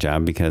directing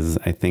job, because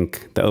I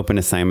think the open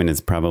assignment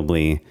is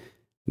probably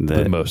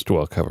the most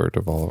well covered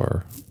of all of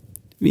our.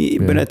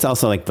 But it's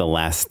also like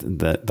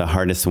the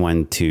hardest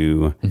one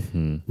to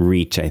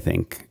reach, I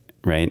think.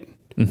 Right?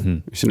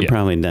 We should have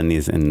probably done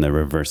these in the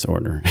reverse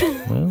order.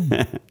 Well,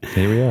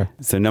 here we are.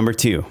 So number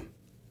 2,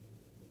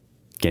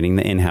 getting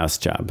the in-house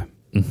job.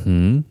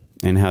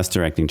 In-house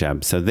directing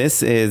job. So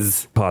this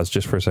is... Pause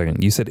just for a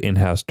second. You said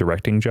in-house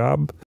directing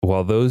job.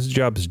 While those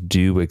jobs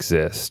do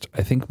exist,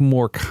 I think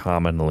more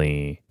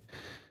commonly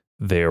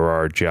there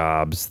are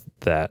jobs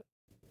that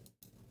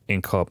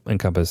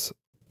encompass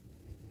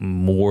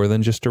more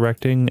than just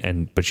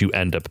directing, but you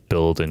end up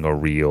building a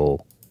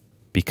reel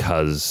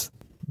because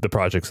the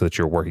projects that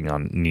you're working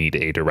on need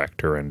a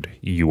director and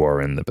you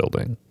are in the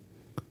building.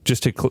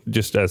 Just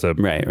as a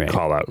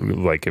call out,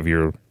 like if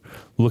you're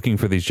looking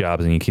for these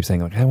jobs and you keep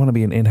saying like, I want to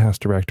be an in-house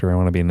director,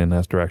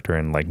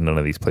 and like none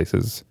of these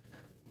places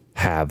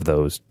have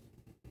those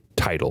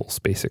titles,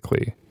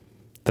 basically.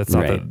 That's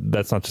not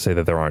that's not to say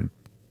that there aren't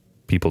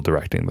people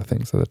directing the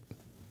things that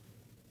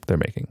they're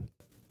making.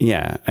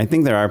 Yeah, I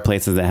think there are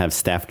places that have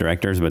staff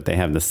directors, but they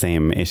have the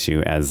same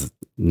issue as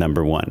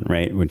number 1,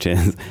 right? Which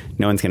is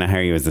no one's going to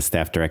hire you as a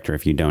staff director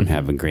if you don't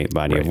have a great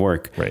body of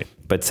work. Right.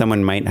 But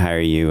someone might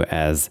hire you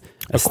as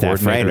a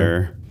staff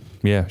writer.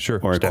 Yeah, sure.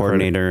 Or staff a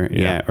coordinator.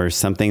 Yeah. Or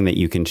something that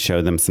you can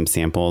show them some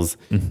samples,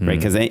 right?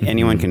 Because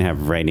anyone can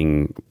have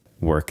writing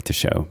work to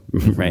show,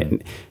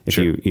 right? If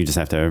you just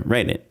have to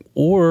write it.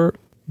 Or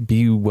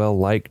be well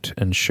liked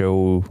and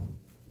show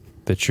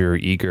that you're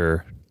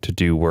eager to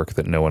do work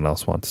that no one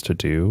else wants to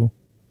do.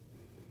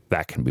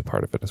 that can be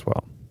part of it as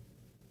well.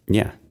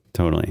 Yeah,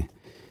 totally.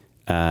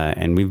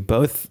 And we've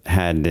both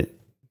had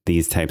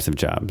these types of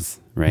jobs,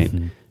 right?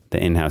 Mm-hmm.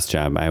 The in-house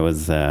job. I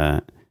was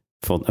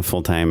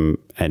full-time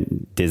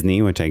at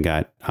Disney, which I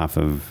got off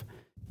of,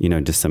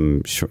 just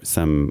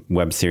some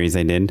web series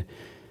I did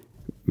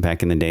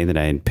back in the day that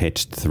I had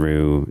pitched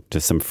through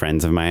just some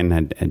friends of mine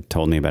had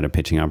told me about a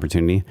pitching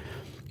opportunity.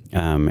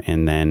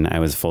 And then I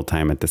was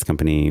full-time at this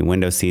company,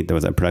 Window Seat. That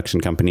was a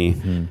production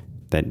company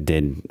that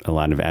did a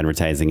lot of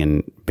advertising.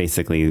 And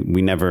basically,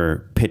 we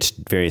never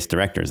pitched various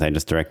directors. I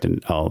just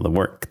directed all the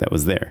work that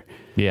was there.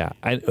 Yeah.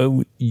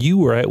 You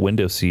were at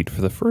Window Seat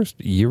for the first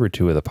year or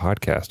two of the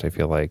podcast, I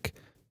feel like.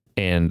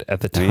 And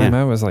at the time,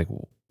 I was like,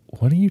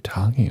 what are you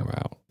talking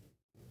about?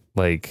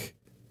 Like,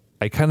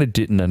 I kind of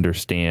didn't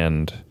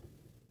understand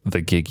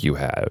the gig you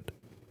had.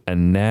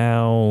 And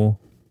now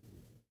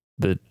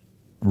the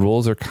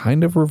roles are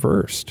kind of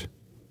reversed.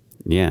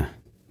 Yeah.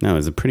 No, it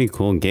was a pretty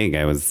cool gig.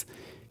 I was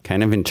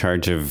kind of in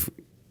charge of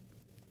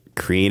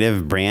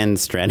creative brand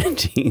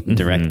strategy,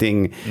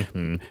 directing.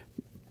 Mm-hmm.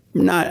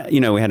 Not,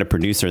 we had a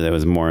producer that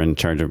was more in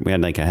charge of, we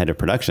had like a head of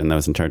production that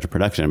was in charge of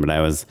production, but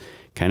I was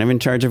kind of in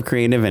charge of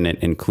creative, and it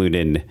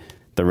included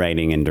the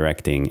writing and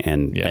directing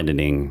and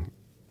editing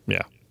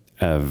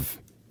of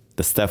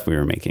the stuff we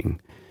were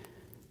making.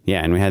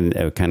 Yeah. And we had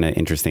a kind of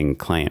interesting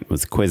client,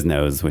 was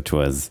Quiznos, which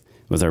was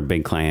our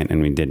big client.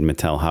 And we did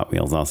Mattel Hot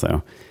Wheels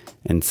also.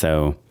 And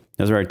so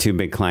those were our two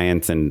big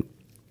clients, and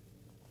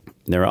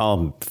they're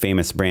all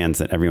famous brands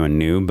that everyone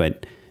knew,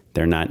 but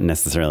they're not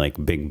necessarily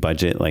like big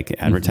budget, like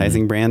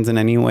advertising brands in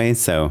any way.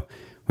 So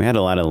we had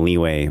a lot of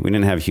leeway. We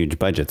didn't have huge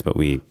budgets, but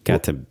we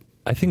got to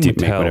I think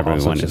Mattel make whatever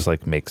also we wanted. Just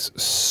like makes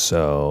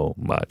so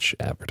much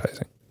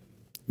advertising.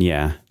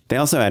 Yeah. They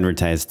also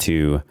advertise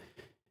to,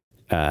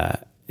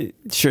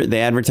 sure,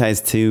 they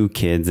advertise to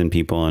kids and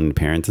people and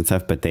parents and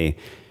stuff, but they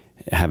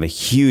have a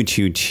huge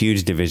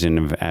division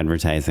of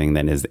advertising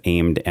that is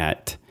aimed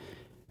at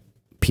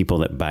people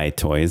that buy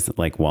toys,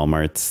 like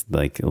Walmart's,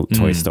 like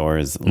toy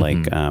stores,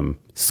 like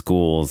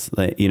schools.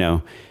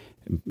 There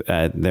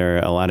are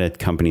a lot of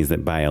companies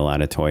that buy a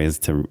lot of toys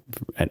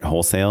at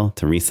wholesale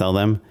to resell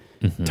them.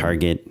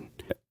 Target.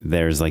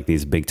 There's like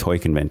these big toy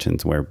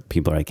conventions where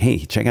people are like, "Hey,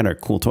 check out our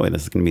cool toy.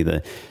 This is going to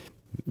be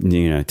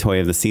the toy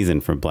of the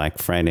season for Black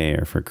Friday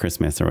or for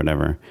Christmas or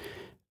whatever."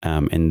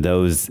 And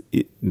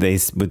they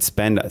would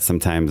spend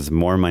sometimes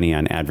more money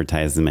on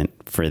advertisement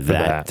for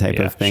that type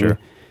of thing. Sure.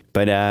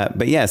 But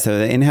yeah, so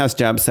the in-house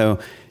job. So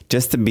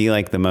just to be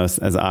like the most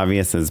as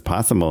obvious as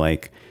possible,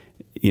 like,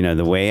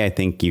 the way I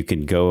think you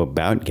could go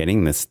about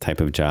getting this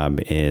type of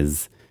job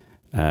is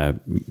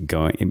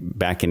going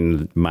back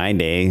in my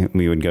day,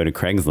 we would go to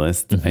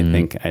Craigslist.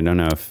 I don't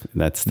know if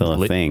that's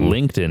still a thing.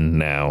 LinkedIn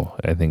now,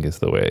 I think, is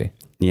the way.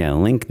 Yeah.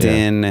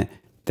 LinkedIn. Yeah.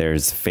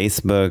 There's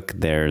Facebook,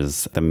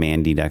 there's the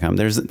Mandy.com.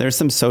 There's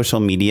some social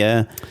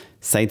media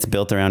sites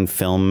built around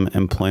film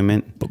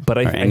employment. But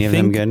are any of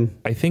them good?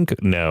 I think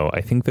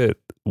that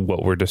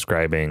what we're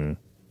describing,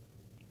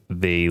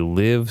 they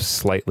live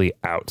slightly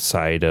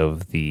outside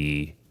of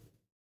the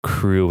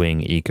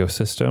crewing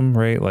ecosystem,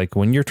 right? Like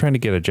when you're trying to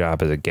get a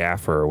job as a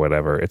gaffer or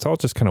whatever, it's all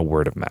just kind of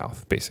word of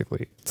mouth,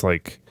 basically. It's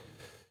like,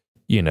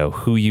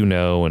 who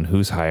and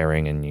who's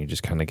hiring, and you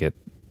just kind of get,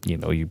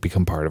 you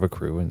become part of a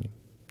crew, and you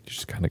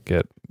just kind of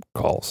get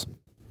calls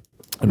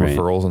and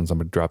referrals, and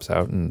somebody drops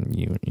out, and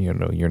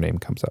your name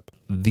comes up.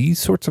 These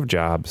sorts of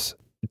jobs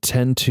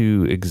tend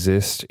to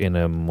exist in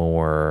a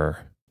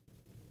more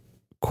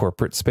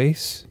corporate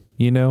space,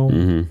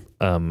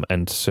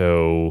 and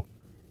so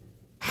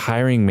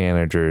hiring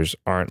managers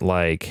aren't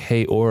like,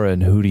 "Hey,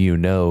 Oren, who do you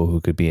know who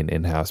could be an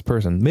in-house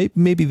person?"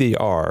 Maybe they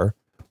are,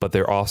 but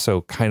they're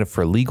also kind of,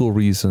 for legal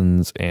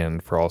reasons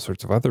and for all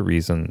sorts of other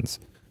reasons,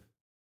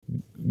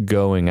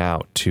 going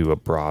out to a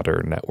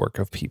broader network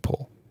of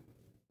people,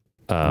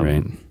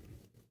 and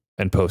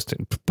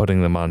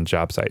putting them on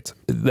job sites.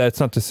 That's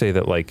not to say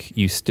that like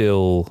you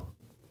still,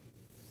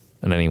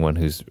 and anyone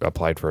who's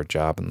applied for a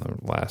job in the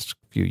last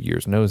few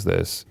years knows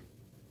this,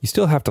 you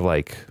still have to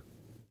like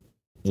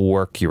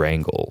work your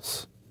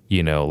angles,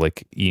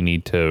 like you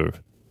need to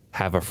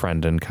have a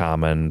friend in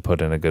common,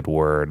 put in a good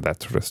word,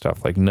 that sort of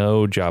stuff. Like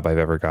no job I've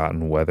ever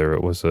gotten, whether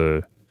it was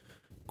a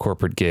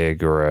corporate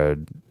gig or a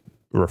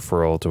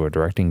referral to a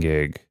directing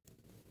gig,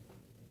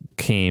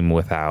 came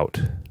without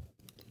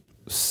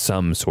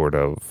some sort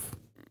of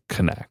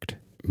connect.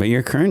 But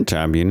your current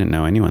job, you didn't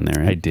know anyone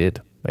there, right? I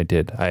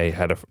did.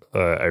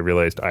 I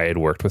realized I had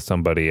worked with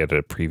somebody at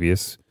a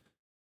previous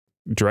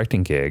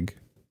directing gig,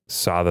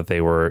 saw that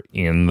they were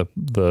in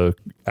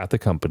at the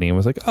company, and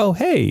was like, "Oh,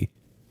 hey,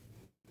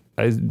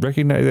 I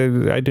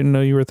didn't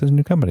know you were at this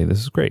new company. This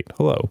is great.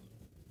 Hello."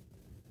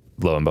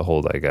 Lo and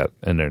behold, I got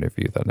an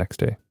interview that next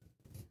day.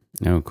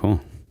 Oh,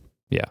 cool.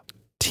 Yeah.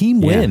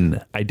 Team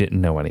win. I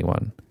didn't know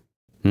anyone.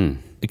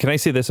 Can I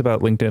say this about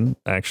LinkedIn?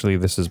 Actually,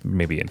 this is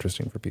maybe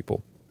interesting for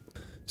people.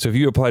 So if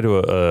you apply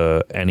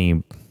to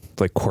any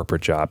like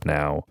corporate job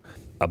now,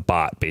 a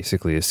bot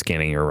basically is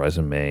scanning your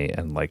resume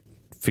and like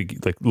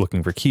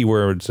looking for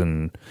keywords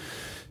and,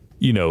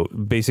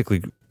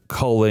 basically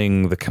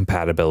culling the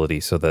compatibility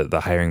so that the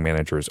hiring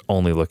manager is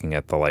only looking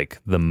at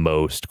the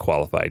most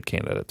qualified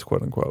candidates,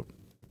 quote unquote.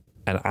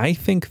 And I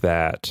think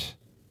that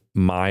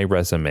my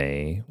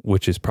resume,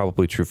 which is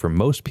probably true for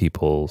most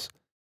people's,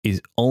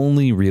 is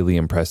only really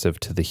impressive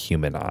to the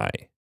human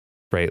eye,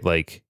 right?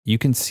 Like you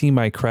can see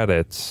my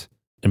credits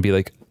and be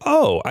like,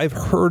 oh, I've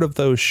heard of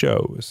those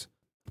shows,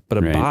 but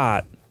a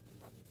bot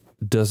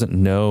doesn't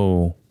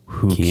know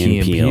who Key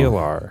and Peele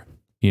are.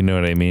 You know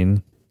what I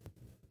mean?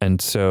 And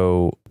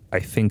so I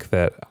think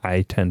that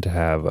I tend to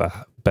have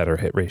a better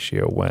hit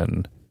ratio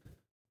when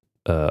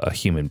a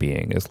human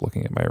being is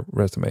looking at my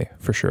resume,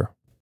 for sure.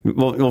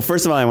 Well,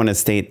 first of all, I want to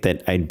state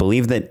that I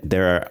believe that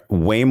there are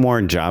way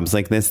more jobs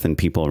like this than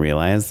people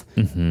realize,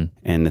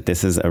 and that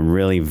this is a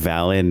really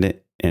valid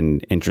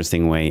and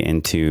interesting way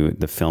into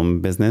the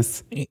film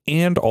business.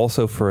 And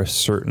also for a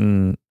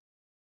certain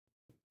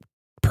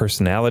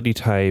personality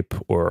type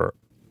or...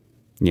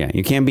 Yeah,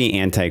 you can't be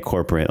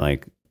anti-corporate,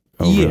 like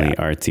overly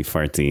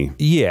artsy-fartsy.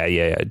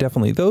 Yeah,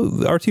 definitely. Though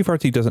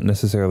artsy-fartsy doesn't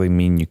necessarily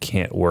mean you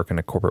can't work in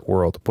a corporate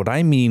world. What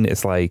I mean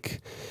is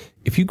like,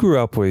 if you grew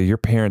up where your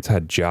parents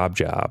had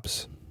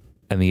jobs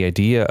and the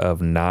idea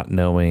of not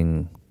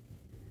knowing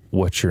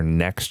what your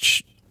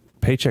next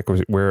paycheck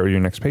was, where your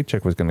next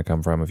paycheck was going to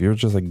come from, if you're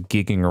just like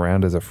gigging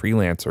around as a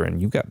freelancer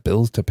and you've got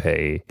bills to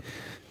pay,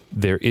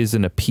 there is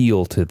an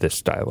appeal to this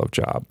style of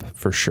job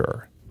for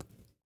sure.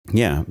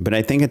 Yeah, but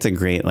I think it's a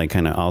great, like,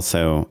 kind of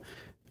also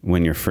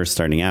when you're first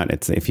starting out,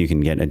 it's if you can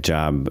get a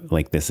job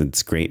like this,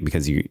 it's great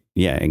because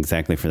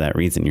exactly for that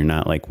reason. You're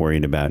not like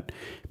worried about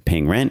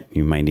paying rent.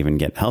 You might even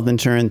get health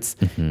insurance,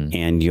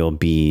 and you'll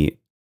be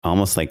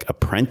almost like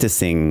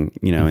apprenticing,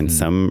 in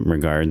some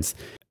regards.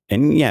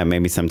 And yeah,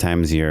 maybe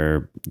sometimes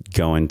you're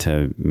going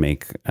to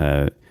make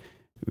a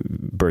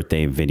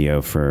birthday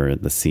video for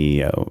the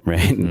CEO,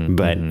 right?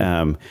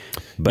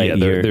 But yeah,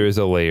 there is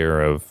a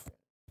layer of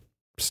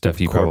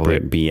stuff you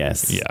corporate probably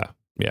BS.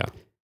 Yeah.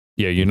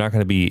 You're not going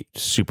to be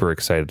super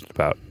excited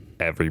about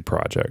every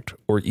project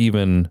or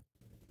even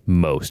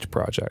most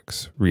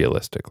projects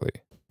realistically.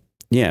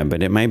 Yeah,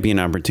 but it might be an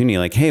opportunity.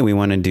 Like, hey, we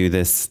want to do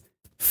this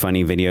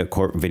funny video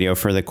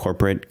for the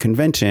corporate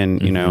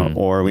convention,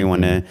 or we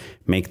want to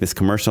make this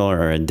commercial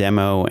or a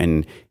demo,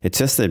 and it's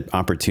just an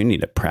opportunity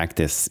to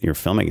practice your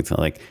filming. It's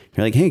like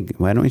you're like, hey,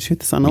 why don't we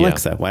shoot this on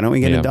Alexa? Why don't we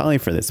get a dolly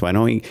for this? Why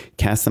don't we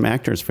cast some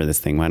actors for this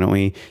thing? Why don't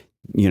we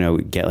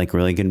get like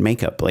really good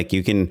makeup? Like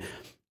you can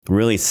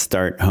really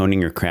start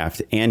honing your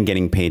craft and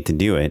getting paid to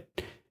do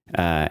it.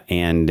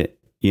 And,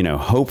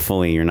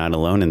 hopefully you're not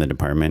alone in the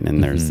department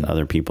and there's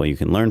other people you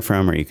can learn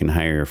from, or you can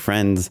hire your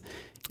friends.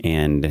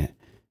 And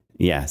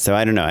yeah, so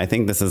I don't know. I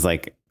think this is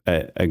like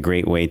a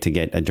great way to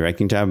get a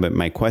directing job. But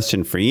my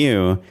question for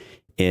you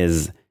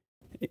is,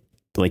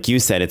 like you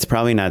said, it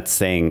probably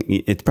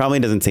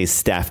doesn't say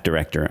staff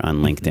director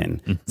on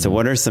LinkedIn. So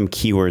what are some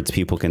keywords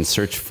people can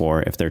search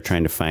for if they're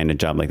trying to find a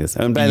job like this?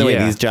 Oh, and by the way,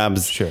 these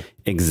jobs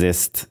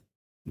exist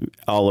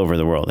all over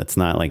the world. It's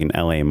not like an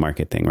LA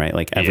market thing, right?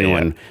 Like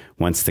everyone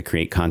wants to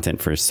create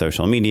content for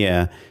social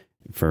media,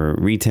 for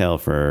retail,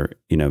 for,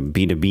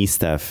 B2B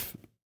stuff.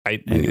 I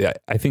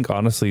think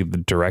honestly, the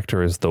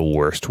director is the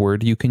worst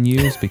word you can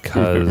use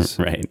because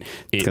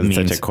it's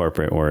such a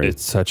corporate word.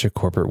 It's such a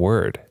corporate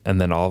word. And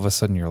then all of a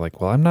sudden you're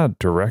like, well, I'm not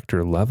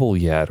director level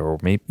yet, or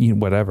maybe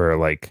whatever.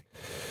 Like,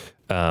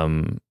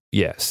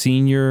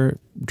 senior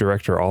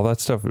director, all that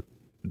stuff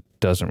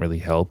doesn't really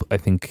help. I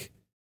think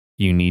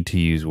you need to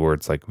use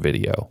words like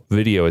video.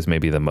 Video is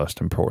maybe the most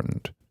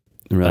important.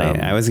 Right.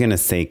 I was going to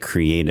say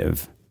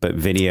creative, but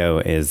video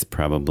is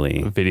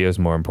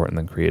more important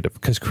than creative,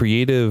 because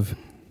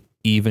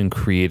even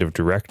creative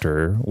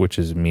director, which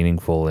is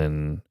meaningful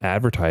in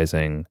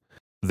advertising,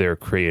 they're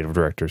creative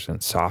directors in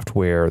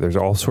software. There's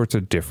all sorts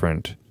of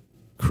different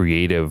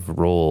creative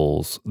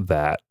roles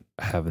that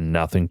have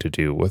nothing to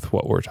do with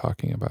what we're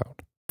talking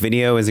about.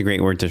 Video is a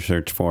great word to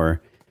search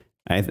for.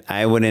 I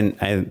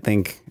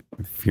think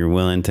if you're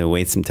willing to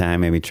waste some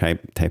time, maybe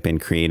type in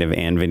creative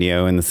and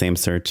video in the same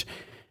search.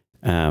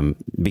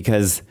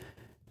 Because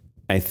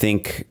I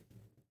think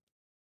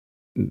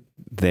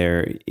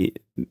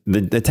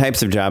the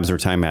types of jobs we're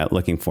talking about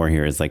looking for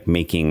here is like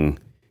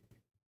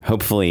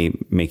hopefully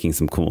making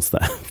some cool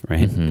stuff,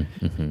 right?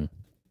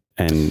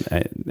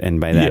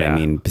 And by that, I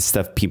mean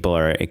stuff people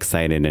are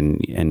excited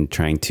and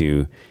trying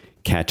to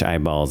catch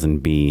eyeballs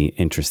and be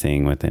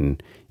interesting with.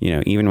 And,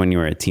 even when you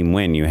were at Team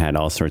Win, you had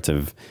all sorts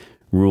of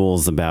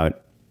rules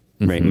about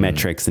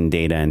metrics and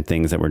data and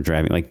things that were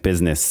driving like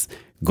business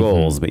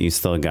goals, but you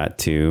still got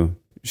to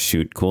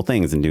shoot cool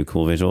things and do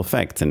cool visual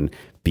effects and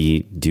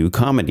do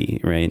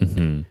comedy, right?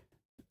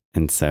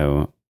 And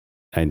so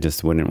I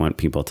just wouldn't want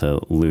people to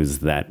lose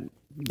that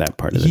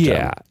part of the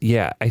job.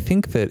 Yeah. I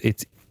think that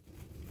it's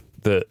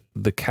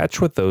the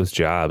catch with those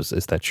jobs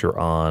is that you're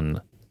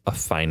on a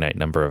finite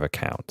number of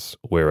accounts,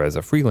 whereas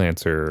a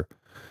freelancer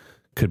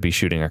could be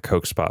shooting a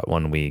Coke spot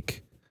one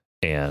week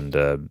and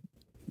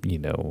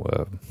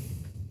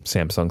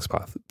Samsung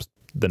spot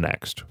the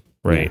next,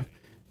 right?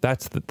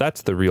 That's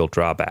the real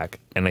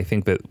drawback. And I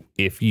think that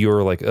if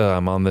you're like,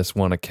 I'm on this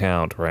one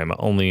account, or I'm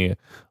only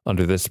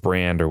under this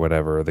brand or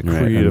whatever, the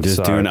Right. creative I'm just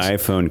sucks, doing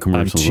iPhone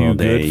commercials I'm all too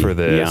day. good for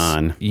this.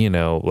 Yawn. You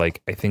know,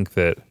 like, I think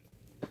that,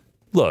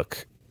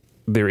 look,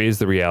 there is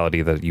the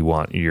reality that you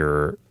want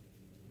your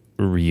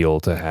reel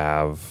to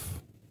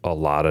have a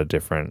lot of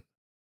different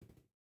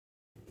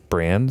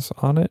brands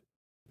on it,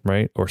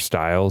 right? Or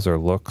styles or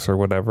looks or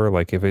whatever.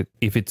 Like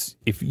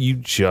if you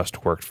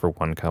just worked for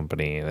one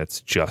company and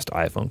it's just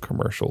iPhone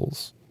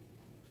commercials.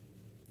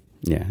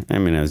 Yeah, I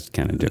mean, I was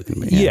kind of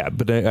joking, but yeah,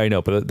 but I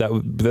know, but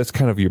that's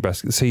kind of your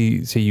best. Say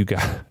you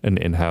got an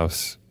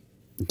in-house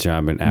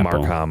job at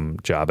Apple,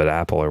 Marcom job at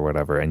Apple or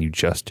whatever, and you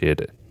just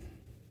did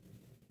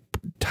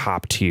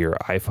top tier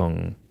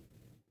iPhone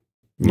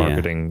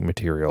marketing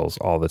materials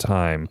all the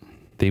time.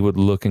 They would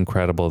look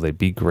incredible. They'd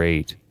be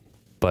great,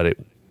 but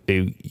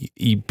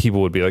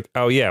people would be like,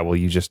 oh yeah, well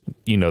you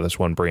know this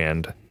one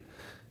brand.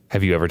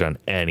 Have you ever done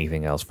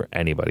anything else for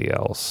anybody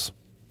else?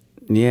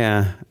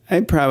 Yeah,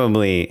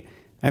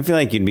 I feel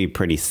like you'd be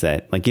pretty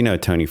set. Like, you know,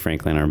 Tony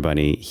Franklin, our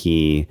buddy,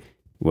 he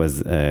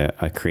was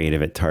a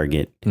creative at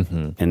Target.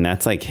 And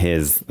that's like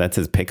his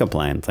pickup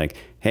line. It's like,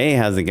 hey,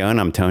 how's it going?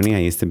 I'm Tony. I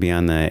used to be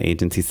on the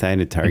agency side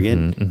at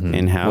Target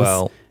in-house.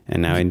 Well,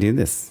 and now I do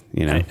this,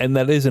 you know. And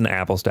that is an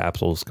apples to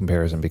apples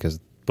comparison because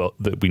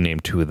we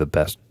named two of the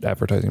best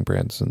advertising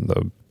brands in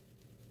the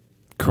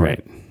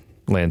current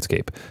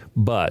landscape.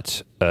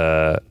 But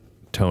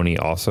Tony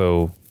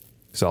also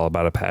is all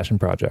about a passion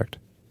project.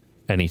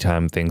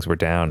 Anytime things were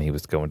down, he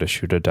was going to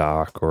shoot a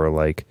doc or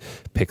like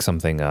pick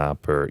something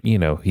up, or, you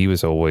know, he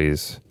was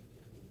always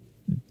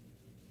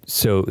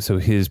so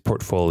his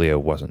portfolio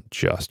wasn't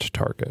just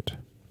Target.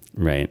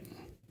 Right.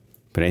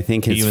 But I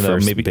think his even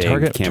first though maybe big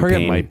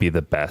Target might be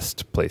the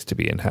best place to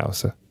be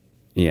in-house.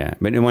 Yeah.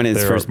 But one of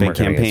his first big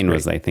campaign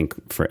was, I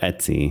think, for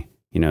Etsy,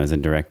 you know, as a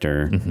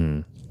director,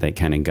 that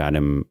kind of got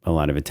him a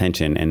lot of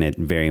attention. And it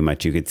very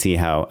much, you could see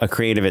how a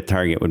creative at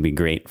Target would be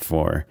great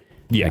for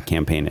a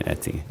campaign at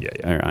Etsy,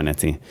 or on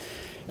Etsy.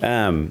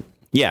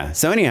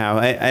 So anyhow,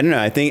 I don't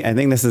know. I think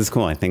this is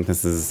cool. I think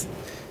this is,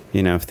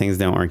 you know, if things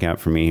don't work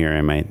out for me here,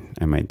 I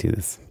might do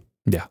this.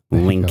 Yeah.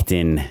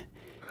 LinkedIn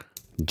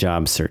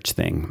job search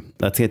thing.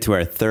 Let's get to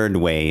our third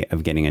way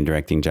of getting a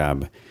directing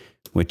job,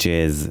 which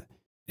is,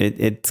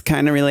 it's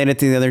kind of related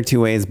to the other two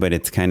ways, but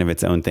it's kind of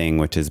its own thing,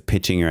 which is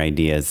pitching your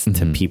ideas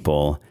to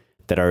people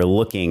that are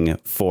looking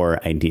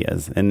for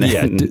ideas. And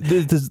then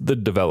this is the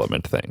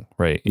development thing,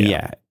 right?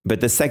 Yeah.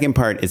 But the second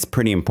part is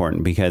pretty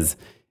important because,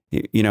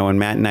 you know, when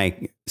Matt and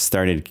I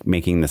started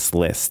making this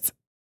list,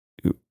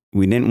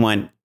 we didn't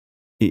want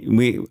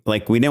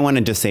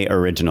to just say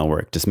original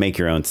work, just make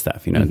your own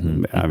stuff. You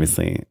know,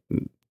 obviously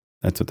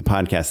that's what the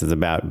podcast is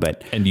about,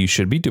 and you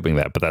should be doing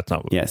that, but that's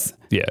not. Yes.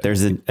 Yeah.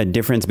 There's a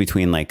difference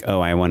between like,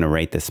 oh, I want to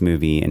write this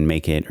movie and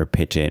make it or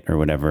pitch it or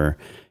whatever.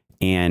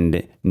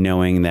 And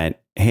knowing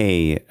that,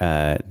 hey,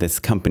 this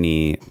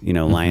company, you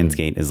know,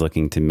 Lionsgate is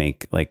looking to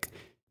make like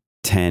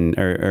 10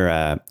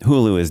 or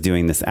Hulu is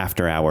doing this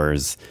after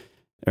hours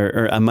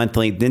or a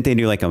monthly. Didn't they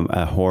do like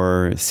a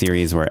horror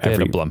series where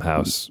every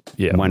Blumhouse,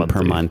 one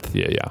per month?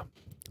 Yeah.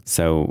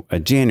 So a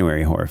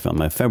January horror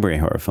film, a February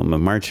horror film, a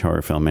March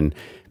horror film. And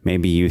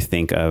maybe you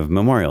think of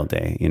Memorial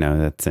Day, you know,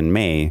 that's in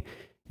May.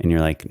 And you're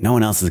like, no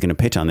one else is going to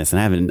pitch on this. And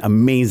I have an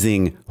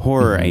amazing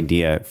horror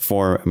idea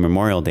for a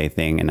Memorial Day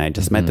thing. And I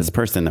just met this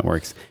person that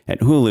works at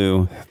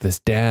Hulu. This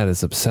dad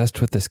is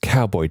obsessed with this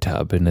cowboy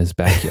tub in his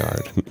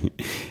backyard.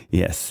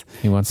 Yes.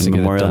 He wants to get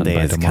Memorial it done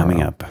Day is tomorrow.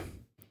 coming up.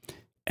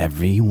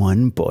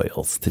 Everyone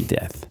boils to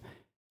death.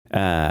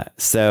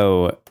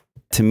 So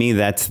to me,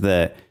 that's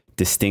the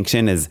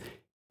distinction is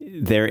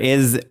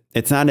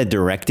it's not a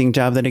directing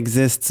job that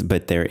exists,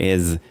 but there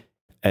is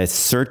a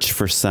search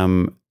for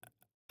some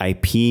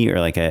IP or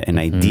like an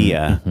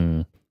idea.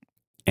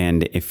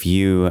 And if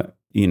you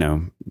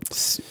know,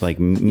 like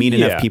meet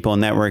enough people,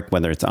 network,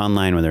 whether it's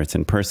online, whether it's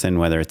in person,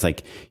 whether it's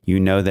like, you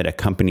know, that a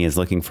company is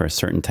looking for a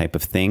certain type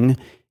of thing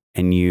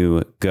and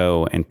you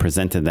go and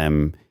present to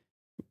them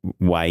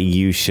why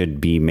you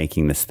should be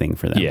making this thing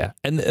for them. Yeah.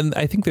 And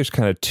I think there's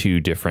kind of two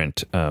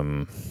different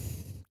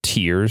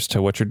tiers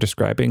to what you're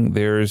describing.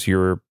 There's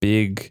your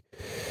big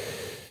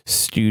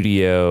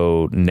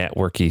studio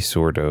networky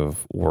sort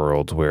of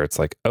world where it's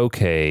like,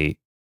 okay,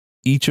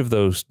 each of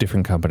those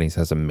different companies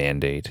has a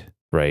mandate,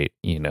 right?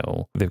 You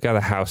know, they've got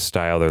a house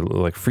style. They're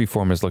like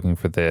Freeform is looking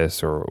for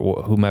this or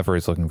whomever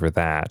is looking for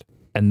that.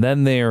 And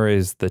then there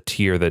is the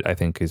tier that I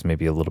think is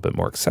maybe a little bit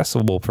more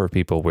accessible for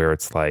people where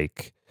it's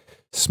like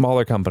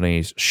smaller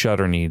companies.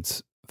 Shudder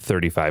needs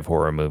 35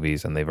 horror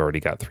movies and they've already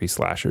got 3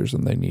 slashers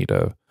and they need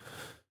a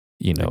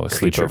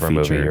sleepover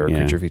movie or a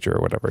creature feature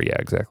or whatever. Yeah,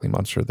 exactly.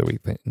 Monster of the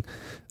Week thing.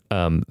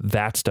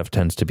 That stuff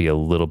tends to be a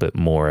little bit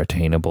more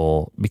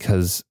attainable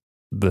because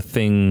the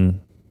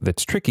thing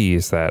that's tricky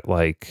is that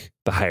like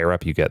the higher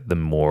up you get, the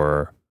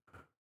more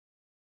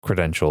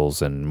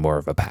credentials and more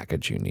of a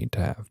package you need to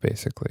have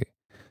basically.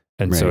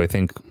 And so I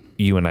think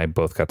you and I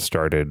both got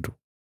started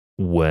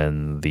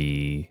when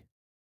the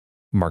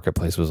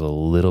marketplace was a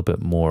little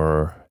bit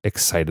more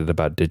excited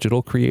about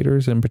digital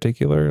creators in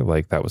particular.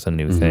 Like that was a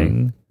new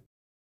thing.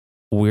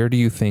 where do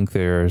you think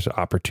there's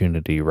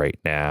opportunity right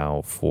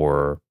now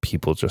for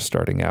people just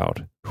starting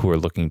out who are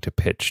looking to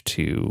pitch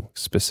to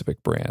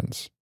specific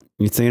brands?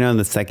 So,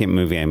 the second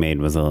movie I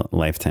made was a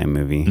Lifetime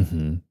movie.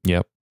 Mm-hmm.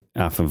 Yep.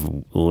 Off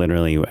of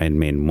literally, I'd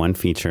made one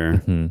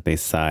feature. Mm-hmm. They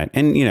saw it.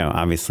 And,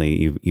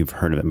 obviously you've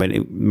heard of it.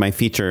 But my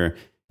feature,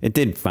 it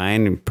did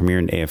fine. It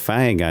premiered at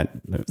AFI. It got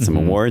some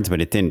awards,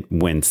 but it didn't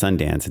win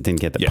Sundance. It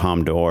didn't get the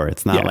Palme d'Or.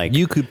 It's not like...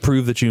 You could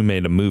prove that you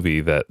made a movie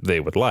that they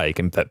would like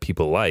and that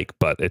people like,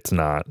 but it's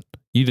not...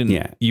 You didn't...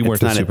 Yeah, you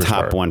weren't it's not a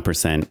top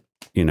 1%,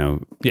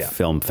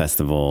 film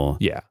festival.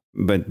 Yeah.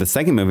 But the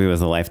second movie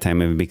was a Lifetime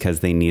movie because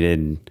they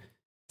needed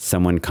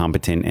someone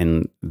competent,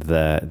 and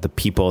the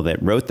people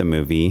that wrote the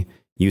movie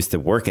used to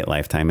work at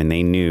Lifetime, and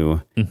they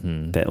knew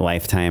that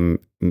Lifetime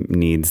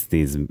needs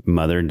these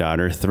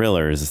mother-daughter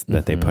thrillers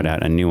that they put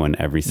out a new one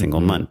every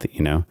single month,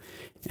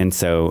 And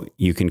so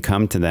you can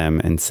come to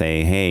them and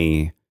say,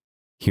 hey,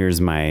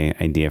 here's my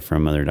idea for a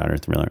mother-daughter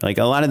thriller. Like,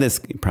 a lot of this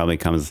probably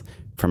comes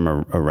from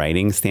a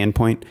writing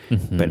standpoint,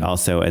 but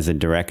also as a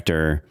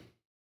director,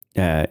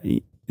 so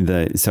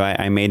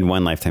I made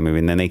one Lifetime movie,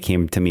 and then they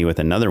came to me with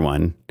another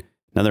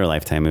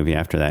Lifetime movie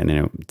after that. And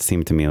it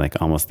seemed to me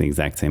like almost the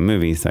exact same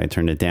movie. So I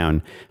turned it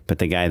down. But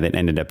the guy that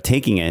ended up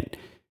taking it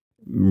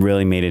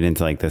really made it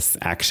into like this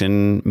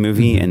action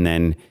movie. And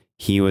then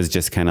he was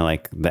just kind of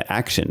like the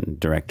action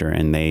director.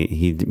 And I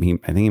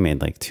think he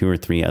made like 2 or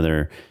 3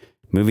 other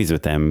movies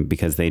with them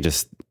because they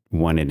just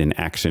wanted an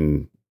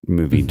action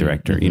movie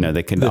director,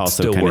 that could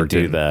also kind of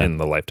do in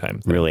the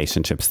Lifetime thing.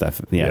 Relationship stuff.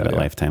 That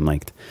Lifetime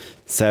liked.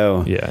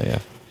 So,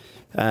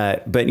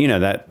 but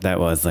that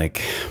was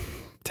like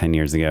 10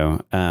 years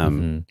ago.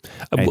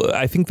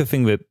 I think the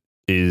thing that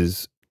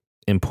is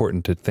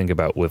important to think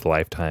about with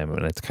Lifetime,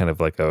 and it's kind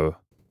of like a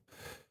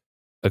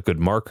good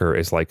marker,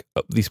 is like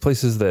these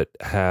places that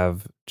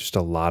have just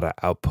a lot of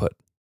output,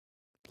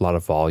 a lot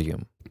of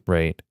volume,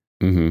 right?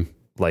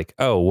 Like,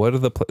 what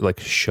are like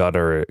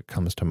Shudder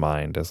comes to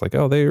mind as like,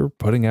 they're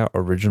putting out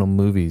original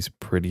movies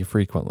pretty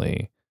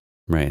frequently.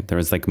 Right. There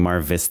was like Mar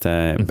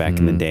Vista back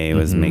in the day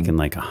was making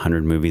like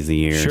 100 movies a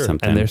year or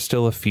something. And there's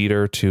still a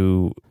feeder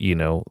to,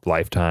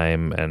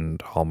 Lifetime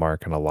and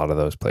Hallmark and a lot of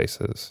those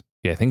places.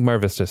 Yeah, I think Mar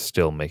Vista is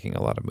still making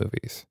a lot of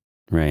movies.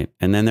 Right.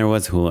 And then there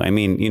was Hulu. I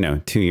mean,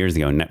 2 years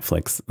ago,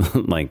 Netflix,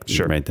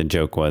 right. The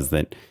joke was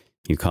that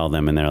you call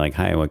them and they're like,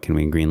 hi, what can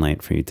we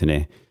greenlight for you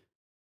today?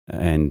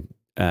 And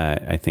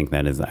I think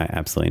that is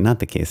absolutely not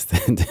the case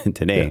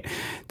today,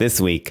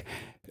 this week.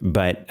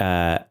 But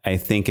I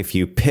think if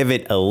you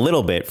pivot a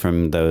little bit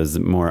from those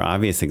more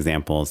obvious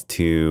examples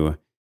to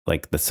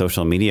like the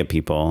social media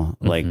people,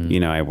 like,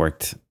 I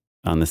worked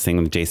on this thing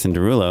with Jason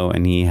Derulo,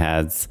 and he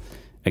has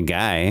a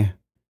guy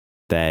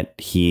that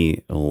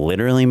he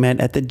literally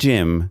met at the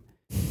gym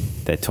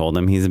that told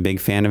him he's a big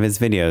fan of his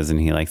videos and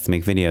he likes to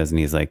make videos. And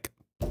he's like,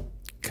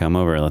 come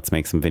over, let's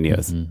make some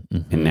videos.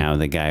 And now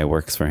the guy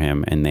works for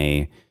him, and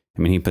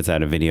he puts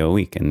out a video a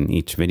week, and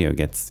each video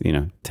gets,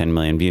 10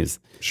 million views.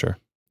 Sure.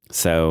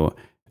 So,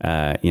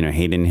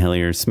 Hayden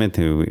Hillier Smith,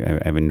 who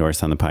I've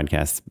endorsed on the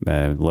podcast,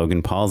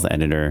 Logan Paul's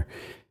editor,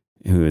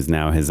 who is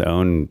now his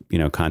own,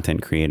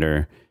 content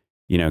creator,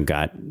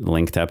 got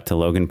linked up to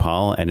Logan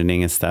Paul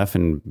editing his stuff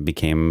and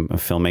became a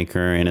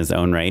filmmaker in his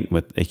own right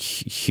with a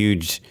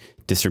huge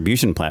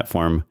distribution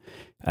platform.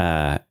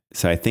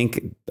 So I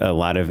think a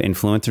lot of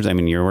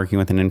influencers, you're working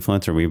with an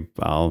influencer. We've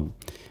all,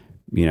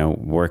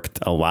 worked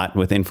a lot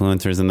with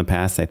influencers in the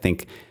past. I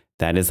think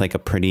that is like a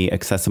pretty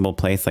accessible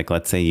place. Like,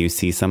 let's say you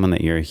see someone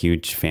that you're a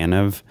huge fan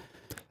of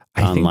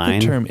online. I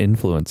think the term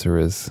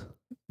influencer is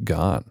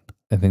gone.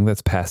 I think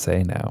that's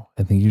passé now.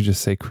 I think you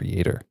just say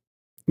creator.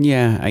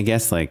 Yeah, I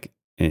guess like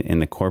in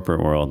the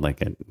corporate world,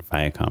 like at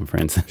Viacom, for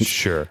instance.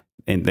 Sure.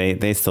 And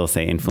they still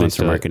say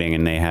influencer marketing,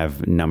 and they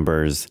have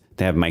numbers.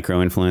 They have micro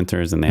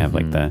influencers, and they have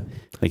like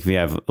if you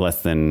have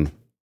less than,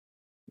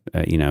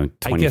 20,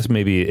 I guess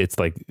maybe it's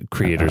like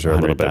creators are a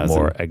little bit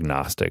more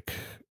agnostic.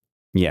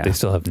 Yeah. They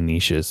still have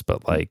niches,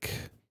 but like,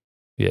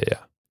 Anyway.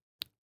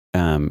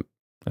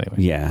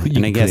 Yeah.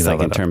 And I guess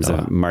like in terms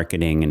of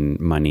marketing and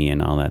money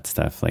and all that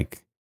stuff,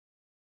 like,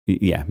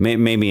 yeah,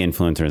 maybe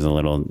influencer is a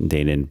little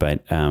dated,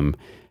 but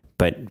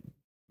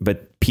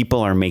people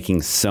are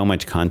making so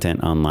much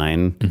content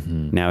online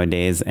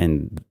nowadays.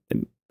 And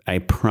I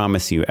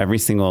promise you, every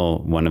single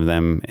one of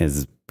them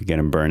is going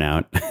to burn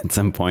out at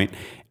some point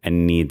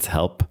and needs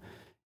help.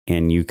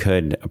 And you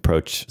could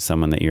approach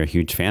someone that you're a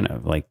huge fan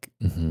of, like,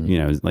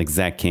 like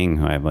Zach King,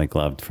 who I've like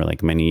loved for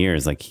like many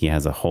years. Like, he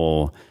has a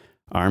whole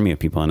army of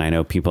people. And I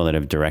know people that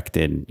have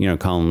directed,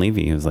 Colin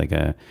Levy, who's like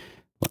a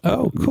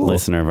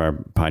listener of our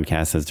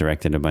podcast, has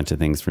directed a bunch of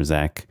things for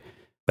Zach.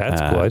 That's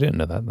cool. I didn't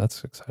know that.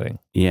 That's exciting.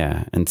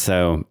 Yeah. And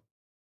so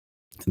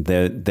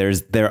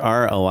there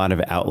are a lot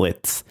of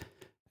outlets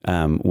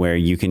where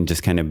you can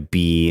just kind of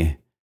be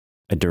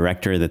a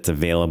director that's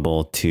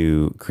available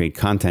to create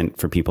content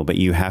for people, but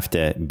you have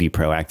to be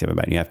proactive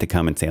about it. You have to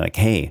come and say like,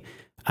 hey,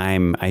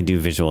 I do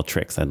visual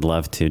tricks. I'd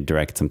love to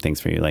direct some things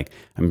for you. Like,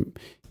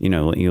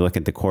 you look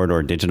at the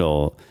Corridor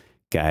Digital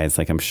guys,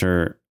 like I'm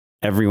sure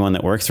everyone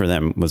that works for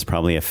them was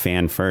probably a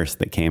fan first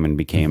that came and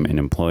became an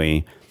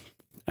employee.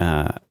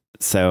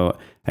 So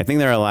I think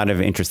there are a lot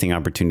of interesting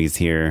opportunities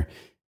here.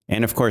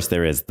 And of course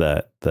there is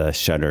the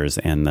Shutters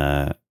and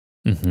the,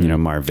 you know,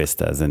 Mar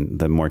Vistas and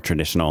the more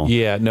traditional.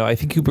 Yeah, no, I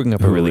think you bring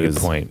up a really good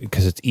point,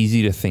 because it's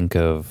easy to think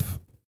of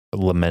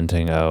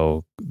lamenting,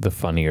 oh, the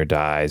Funny or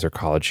Dies or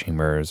College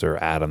Humors or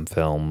Atom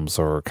Films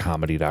or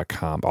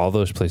comedy.com. All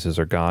those places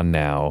are gone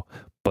now,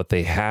 but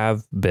they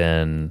have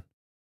been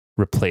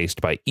replaced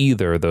by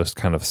either those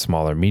kind of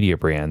smaller media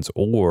brands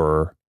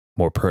or,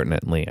 more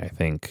pertinently, I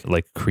think,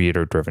 like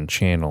creator-driven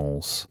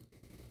channels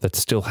that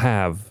still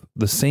have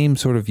the same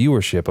sort of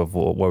viewership of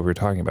what we were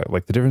talking about.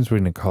 Like the difference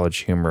between a College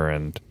Humor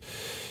and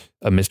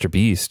a Mr.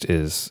 Beast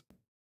is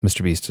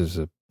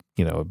a,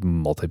 you know, a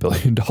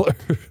multi-billion-dollar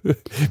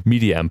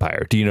media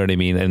empire. Do you know what I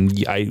mean?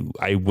 And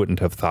I wouldn't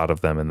have thought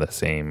of them in the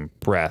same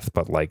breath,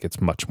 but like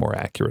it's much more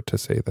accurate to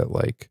say that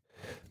like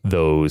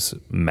those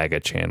mega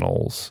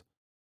channels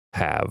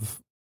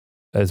have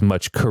as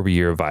much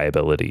career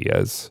viability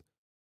as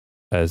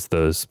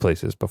those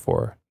places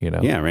before, you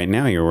know? Yeah, right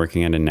now you're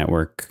working at a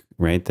network,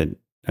 right? That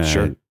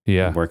sure.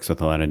 Yeah. works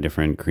with a lot of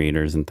different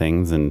creators and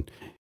things. And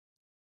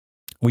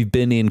we've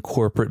been in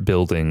corporate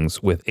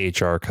buildings with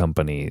HR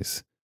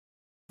companies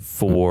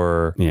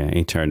for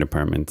HR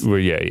departments.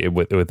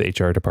 With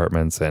HR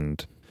departments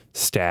and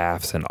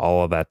staffs and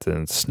all of that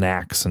and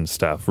snacks and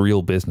stuff,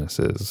 real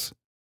businesses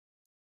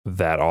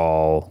that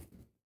all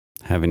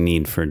have a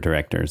need for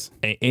directors.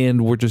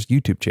 And we're just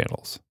YouTube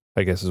channels,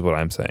 I guess is what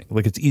I'm saying.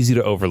 Like it's easy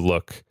to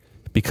overlook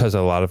because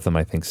a lot of them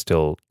I think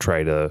still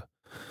try to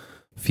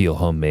feel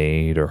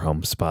homemade or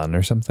homespun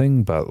or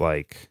something, but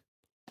like,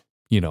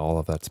 you know, all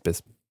of that's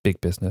big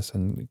business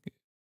and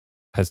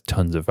has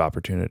tons of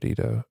opportunity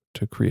to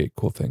create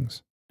cool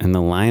things. And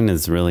the line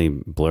is really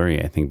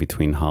blurry, I think,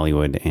 between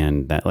Hollywood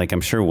and that. Like,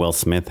 I'm sure Will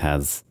Smith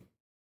has,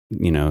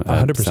 you know,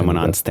 someone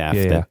on staff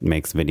that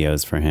makes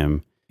videos for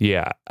him.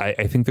 Yeah,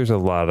 I think there's a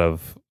lot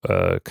of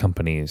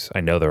companies.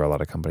 I know there are a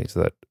lot of companies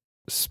that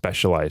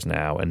specialize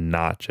now in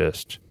not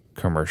just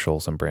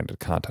commercials and branded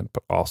content,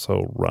 but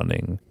also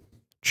running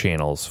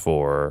channels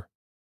for,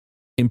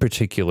 in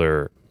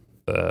particular,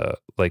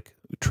 like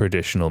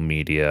traditional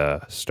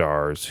media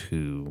stars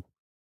who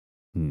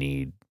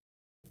need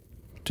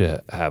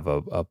to have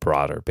a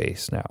broader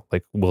base now.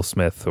 Like Will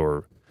Smith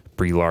or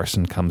Brie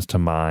Larson comes to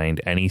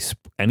mind.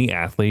 Any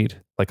athlete,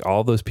 like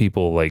all those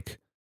people, like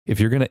if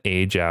you're going to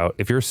age out,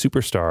 if you're a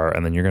superstar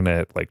and then you're going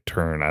to like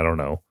turn, I don't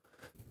know,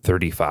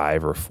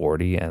 35 or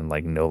 40 and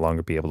like no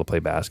longer be able to play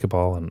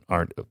basketball and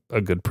aren't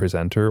a good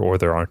presenter, or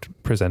there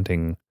aren't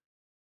presenting,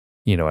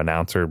 you know,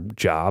 announcer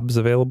jobs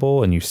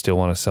available, and you still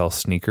want to sell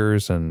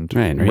sneakers and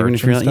right, or even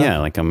if you're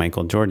like a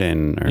Michael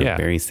Jordan or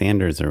Barry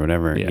Sanders or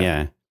whatever.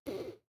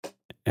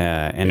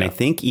 And I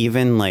think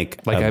even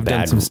like I've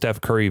done some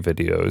Steph Curry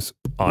videos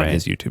on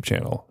his YouTube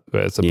channel.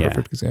 It's a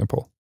perfect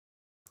example.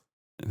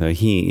 Though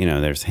you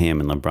know, there's him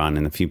and LeBron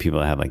and a few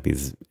people that have like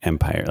these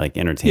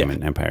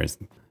entertainment empires.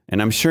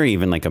 And I'm sure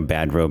even like a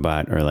Bad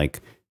Robot or like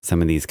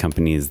some of these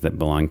companies that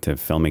belong to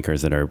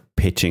filmmakers that are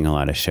pitching a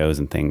lot of shows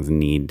and things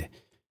need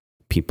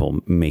people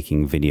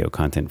making video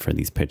content for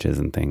these pitches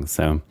and things.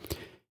 So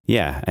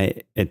yeah,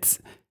 it's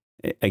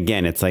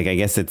like, I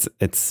guess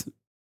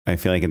I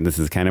feel like this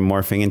is kind of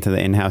morphing into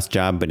the in-house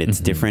job, but it's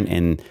different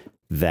in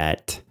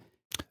that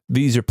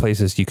these are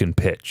places you can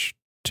pitch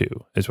to,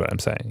 is what I'm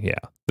saying. Yeah.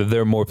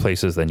 There are more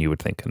places than you would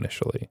think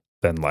initially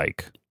than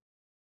like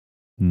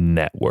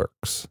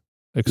networks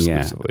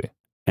exclusively. Yeah.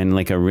 And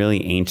like a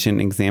really ancient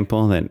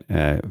example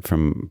that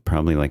from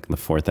probably like the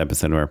 4th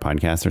episode of our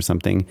podcast or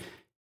something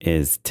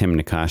is Tim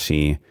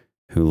Nakashi,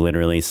 who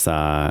literally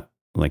saw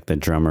like the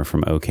drummer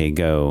from OK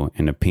Go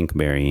in a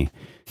Pinkberry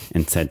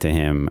and said to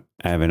him,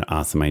 I have an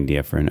awesome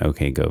idea for an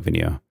OK Go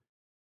video.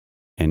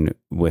 And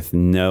with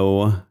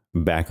no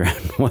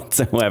background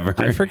whatsoever.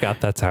 I forgot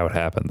that's how it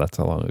happened. That's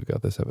how long ago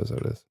this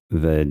episode is.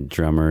 The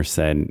drummer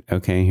said,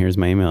 okay, here's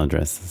my email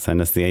address.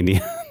 Send us the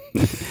idea.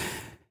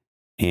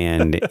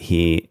 And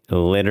he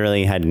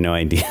literally had no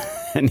idea.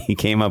 And he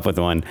came up with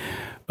one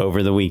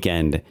over the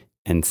weekend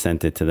and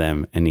sent it to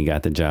them. And he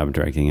got the job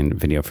directing a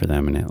video for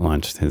them, and it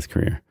launched his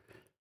career.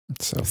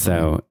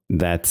 So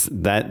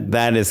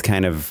that is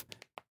kind of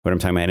what I'm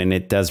talking about. And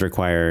it does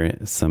require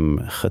some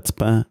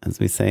chutzpah, as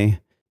we say,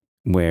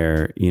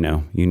 where, you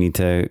know, you need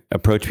to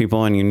approach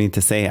people and you need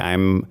to say,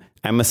 I'm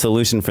a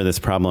solution for this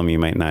problem you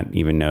might not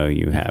even know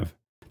you have.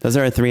 Those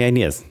are our 3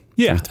 ideas.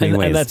 Yeah.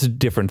 And that's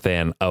different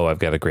than, oh, I've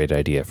got a great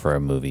idea for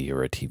a movie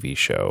or a TV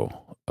show,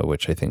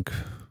 which I think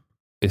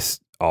is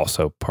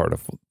also part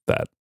of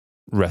that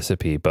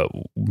recipe, but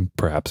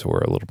perhaps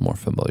we're a little more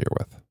familiar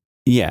with.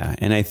 Yeah.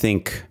 And I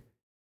think,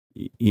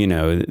 you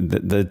know,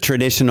 the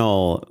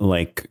traditional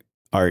like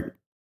art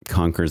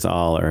conquers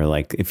all, or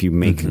like if you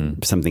make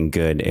something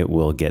good, it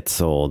will get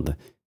sold.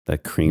 The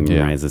cream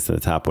rises to the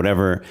top.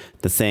 Whatever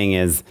the saying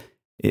is,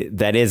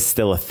 that is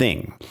still a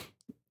thing.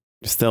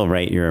 Still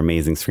write your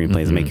amazing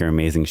screenplays, make your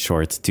amazing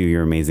shorts, do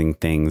your amazing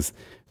things.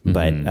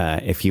 But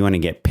if you want to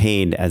get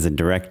paid as a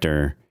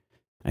director,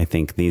 I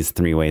think these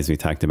 3 ways we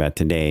talked about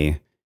today,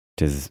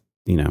 which is,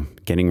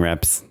 getting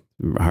reps,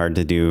 hard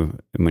to do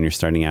when you're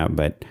starting out,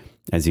 but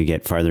as you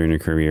get farther in your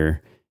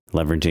career,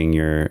 leveraging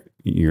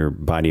your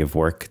body of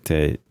work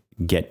to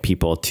get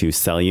people to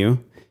sell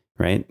you,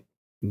 right?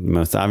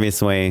 Most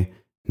obvious way.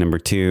 Number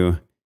 2,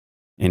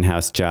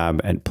 in-house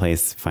job at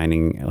place,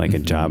 finding like a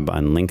job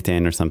on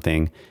LinkedIn or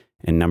something.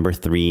 And number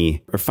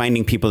 3, or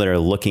finding people that are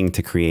looking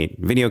to create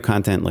video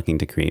content, looking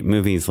to create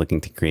movies, looking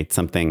to create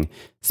something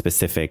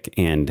specific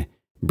and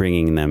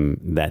bringing them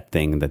that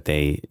thing that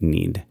they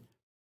need.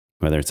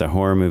 Whether it's a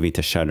horror movie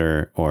to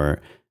Shudder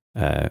or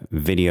a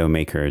video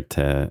maker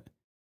to,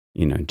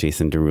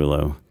 Jason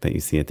Derulo that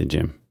you see at the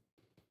gym.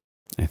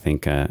 I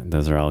think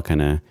those are all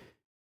kind of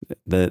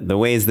the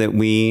ways that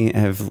we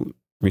have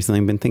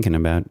recently been thinking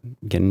about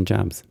getting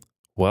jobs.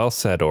 Well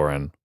said,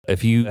 Oren.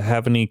 If you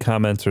have any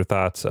comments or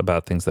thoughts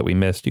about things that we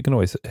missed, you can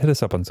always hit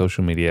us up on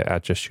social media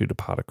at Just Shoot a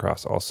Pod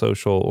across all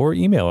social, or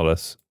email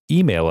us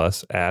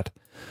at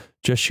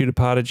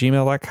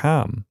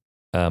justshootapod@gmail.com.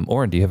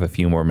 Oren, do you have a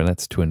few more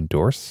minutes to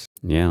endorse?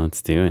 Yeah,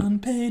 let's do it.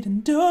 Unpaid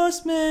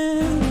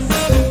endorsements.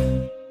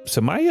 So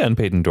my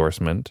unpaid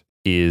endorsement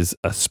is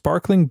a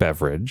sparkling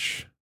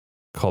beverage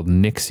called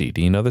Nixie.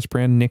 Do you know this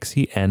brand,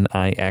 Nixie?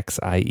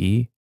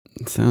 Nixie?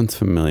 It sounds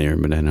familiar,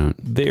 but I don't.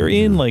 They're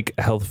in like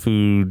health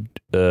food,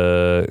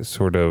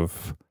 sort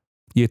of.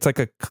 It's like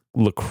a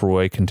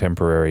LaCroix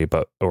contemporary,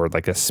 or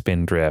like a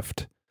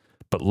Spindrift,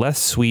 but less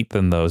sweet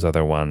than those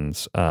other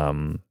ones,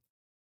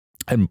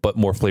 but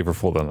more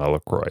flavorful than a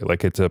LaCroix.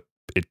 Like it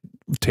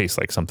tastes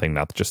like something,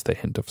 not just the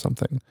hint of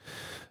something.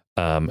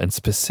 And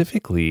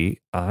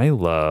specifically, I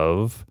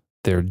love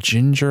their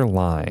ginger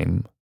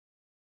lime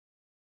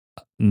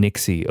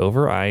Nixie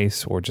over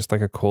ice, or just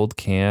like a cold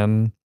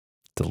can.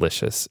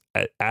 Delicious,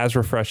 as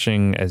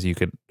refreshing as you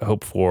could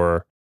hope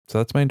for. So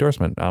that's my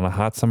endorsement. On a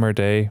hot summer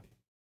day,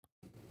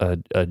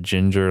 a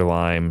ginger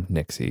lime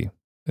Nixie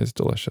is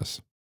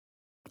delicious.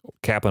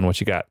 Kaplan, what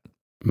you got?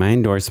 My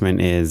endorsement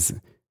is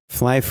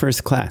fly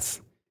first class.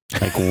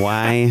 Like,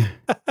 why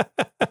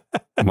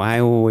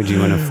would you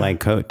want to fly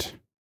coach?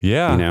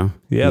 Yeah,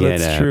 yeah,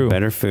 that's true.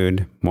 Better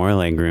food, more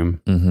legroom.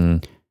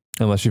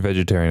 Unless you're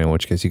vegetarian, in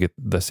which case you get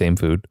the same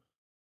food.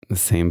 The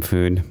same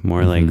food,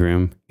 more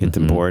legroom. Get to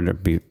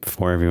board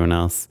before everyone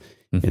else.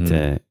 Get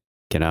to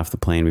get off the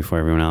plane before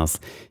everyone else.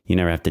 You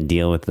never have to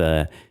deal with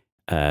the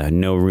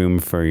no room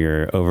for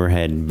your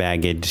overhead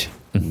baggage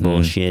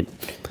bullshit.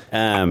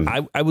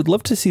 I would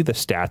love to see the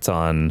stats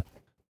on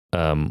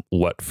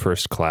what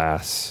first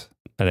class,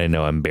 and I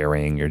know I'm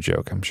burying your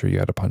joke. I'm sure you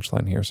had a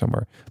punchline here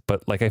somewhere.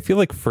 But like, I feel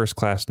like first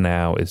class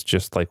now is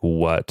just like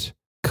what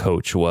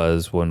coach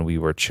was when we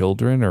were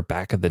children or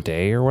back in the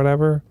day or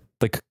whatever.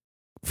 Like,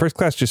 first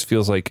class just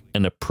feels like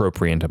an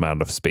appropriate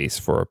amount of space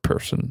for a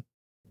person,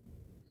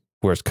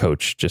 whereas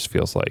coach just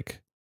feels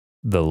like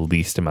the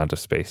least amount of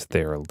space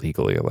they're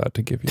legally allowed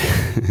to give you.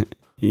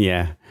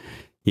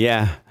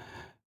 Yeah.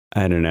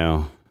 I don't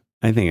know.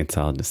 I think it's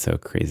all just so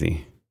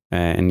crazy.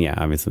 And yeah,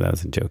 obviously that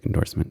was a joke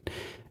endorsement.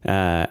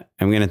 I'm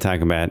going to talk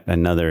about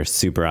another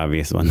super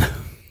obvious one.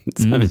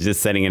 So I was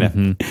just setting it up.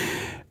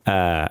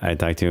 I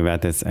talked to you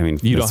about this. I mean,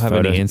 you don't have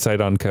any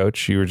insight on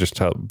coach. You were just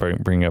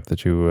bringing up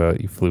that you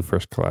flew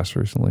first class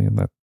recently,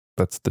 and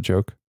that's the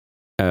joke.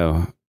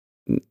 Oh,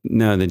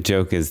 no, the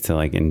joke is to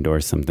like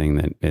endorse something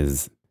that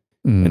is,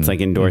 it's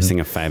like endorsing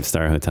a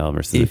 5-star hotel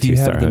versus a 2-star hotel. If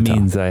you have the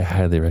means, I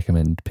highly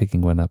recommend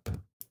picking one up.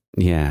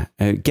 Yeah.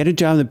 Get a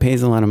job that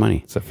pays a lot of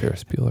money. It's a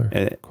Ferris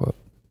Bueller quote.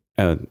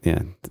 Oh,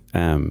 yeah.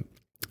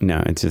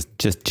 No, it's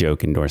just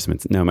joke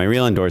endorsements. No, my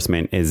real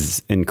endorsement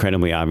is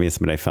incredibly obvious,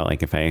 but I felt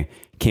like if I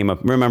came up,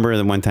 remember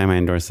the one time I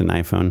endorsed an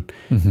iPhone?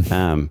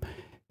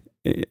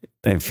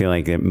 I feel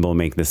like it will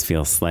make this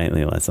feel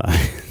slightly less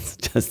obvious,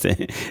 just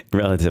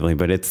relatively,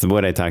 but it's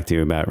what I talked to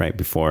you about right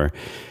before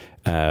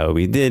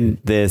we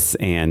did this,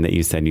 and that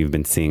you said you've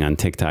been seeing on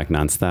TikTok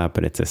nonstop,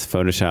 but it's this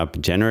Photoshop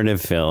generative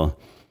fill.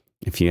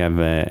 If you have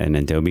an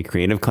Adobe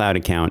Creative Cloud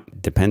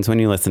account, depends when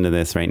you listen to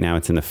this. Right now,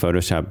 it's in the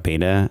Photoshop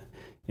beta.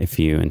 If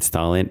you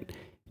install it,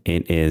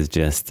 it is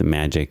just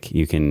magic.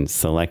 You can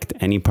select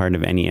any part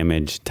of any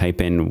image, type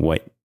in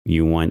what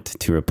you want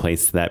to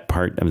replace that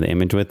part of the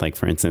image with. Like,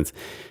 for instance,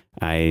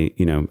 I,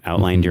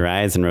 outlined your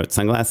eyes and wrote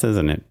sunglasses,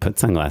 and it put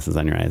sunglasses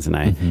on your eyes, and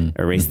I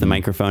erased the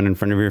microphone in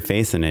front of your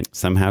face, and it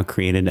somehow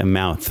created a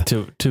mouth.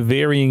 To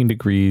varying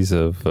degrees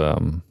of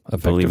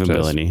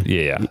believability.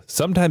 Yeah.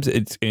 Sometimes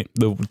the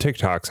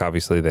TikToks,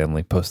 obviously, they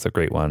only post the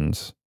great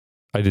ones.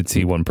 I did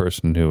see one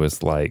person who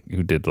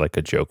did like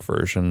a joke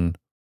version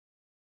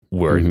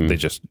where they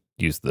just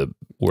used the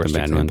worst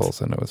examples,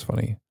 and it was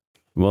funny.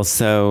 Well,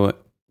 so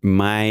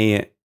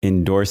my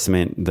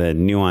endorsement, the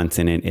nuance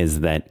in it is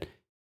that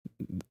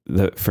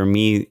for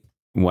me,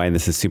 why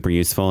this is super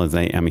useful is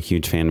I'm a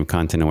huge fan of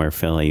content aware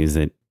fill. I use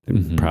it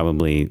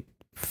probably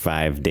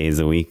 5 days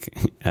a week.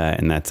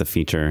 And that's a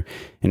feature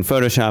in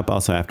Photoshop,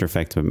 also After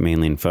Effects, but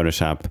mainly in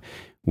Photoshop,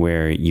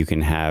 where you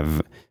can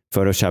have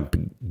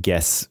Photoshop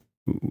guess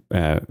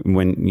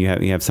when you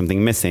have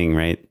something missing,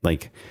 right?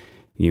 Like,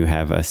 you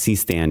have a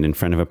C-stand in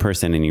front of a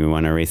person and you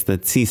want to erase the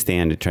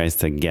C-stand, it tries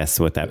to guess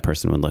what that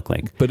person would look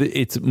like. But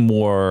it's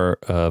more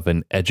of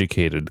an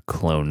educated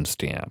clone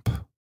stamp.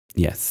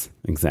 Yes,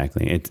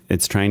 exactly.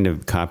 It's trying to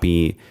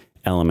copy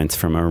elements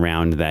from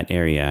around that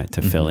area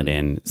to fill it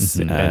in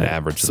And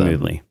average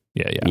smoothly.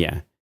 Them. Yeah.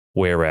 Yeah.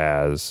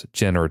 Whereas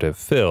generative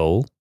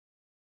fill,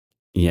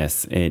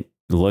 yes, it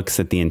looks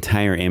at the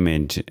entire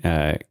image,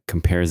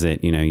 compares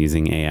it,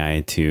 using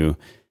AI to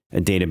a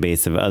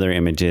database of other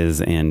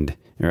images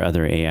or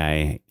other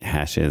AI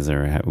hashes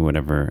or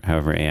however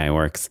AI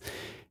works,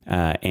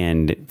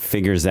 and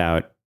figures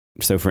out.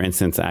 So, for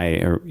instance,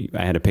 I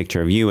had a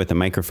picture of you with a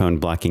microphone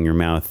blocking your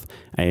mouth.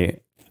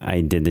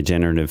 I did the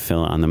generative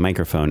fill on the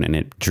microphone, and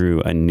it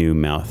drew a new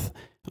mouth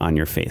on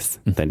your face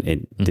that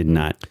it did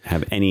not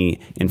have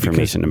any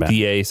information about.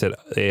 The AI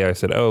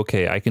said, oh,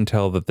 okay, I can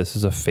tell that this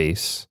is a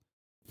face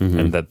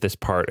and that this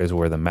part is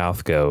where the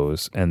mouth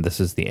goes, and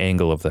this is the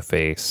angle of the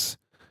face.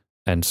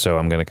 And so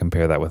I'm going to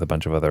compare that with a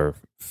bunch of other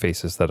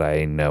faces that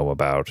I know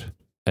about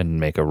and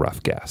make a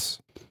rough guess.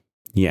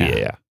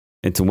 Yeah.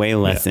 It's way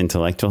less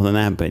intellectual than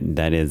that, but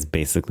that is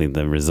basically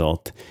the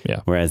result. Yeah.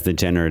 Whereas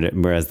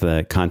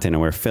the content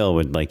aware fill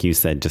would, like you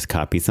said, just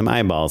copy some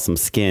eyeballs, some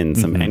skin,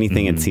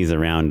 anything it sees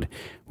around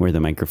where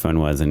the microphone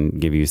was and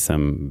give you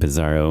some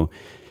bizarro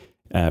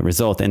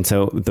result. And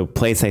so the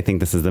place I think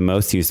this is the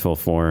most useful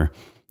for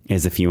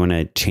is if you want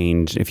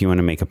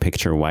to make a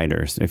picture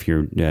wider. So if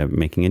you're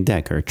making a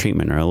deck or a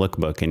treatment or a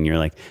lookbook and you're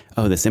like,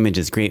 oh, this image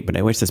is great, but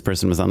I wish this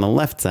person was on the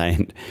left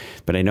side,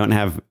 but I don't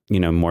have,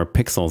 more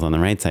pixels on the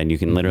right side. You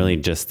can literally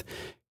just,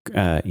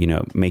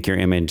 make your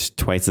image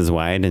twice as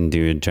wide and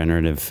do a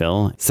generative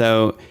fill.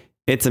 So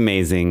it's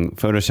amazing.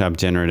 Photoshop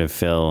generative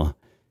fill.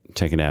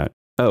 Check it out.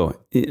 Oh,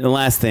 the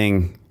last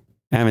thing,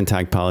 I haven't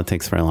talked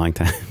politics for a long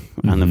time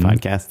on the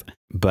podcast,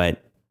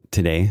 but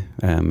today,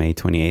 May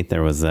 28th,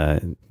 there was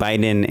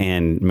Biden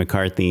and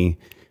McCarthy.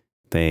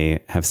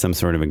 They have some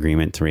sort of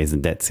agreement to raise the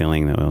debt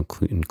ceiling that will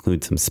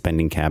include some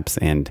spending caps.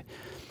 And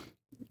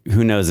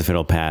who knows if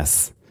it'll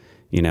pass.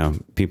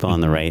 People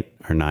on the right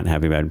are not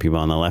happy about it. People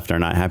on the left are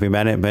not happy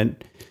about it.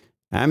 But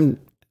I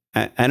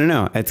don't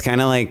know. It's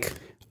kind of like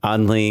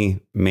oddly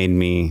made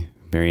me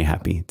very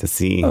happy to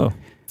see. Oh,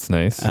 it's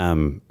nice.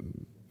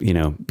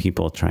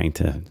 People trying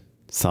to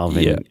solve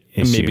an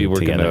issue Maybe we're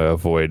going together. to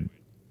avoid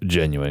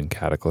genuine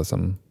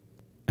cataclysm.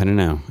 I don't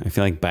know. I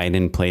feel like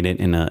Biden played it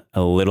in a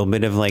little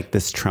bit of like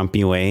this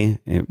Trumpy way,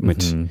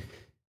 which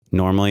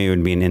normally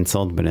would be an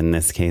insult, but in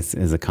this case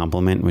is a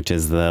compliment, which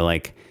is the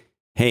like,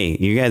 hey,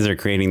 you guys are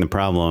creating the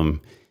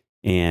problem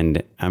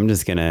and I'm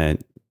just going to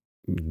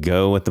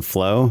go with the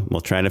flow.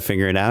 We'll try to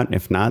figure it out.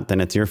 If not,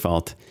 then it's your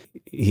fault.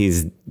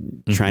 He's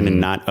trying to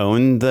not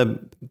own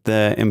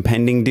the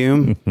impending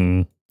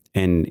doom.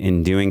 And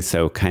in doing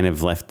so kind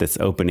of left this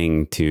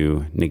opening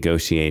to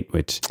negotiate,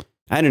 which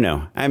I don't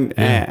know.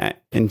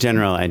 In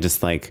general, I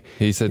just like,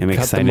 he said, I'm cut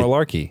excited. the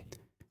malarkey.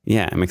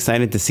 Yeah. I'm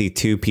excited to see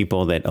two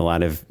people that a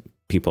lot of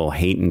people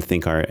hate and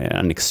think are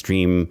on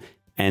extreme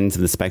ends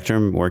of the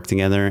spectrum work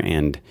together.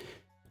 And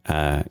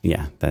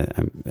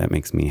that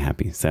makes me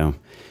happy. So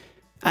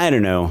I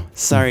don't know.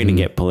 Sorry to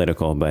get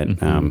political, but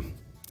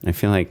I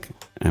feel like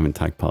I haven't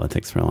talked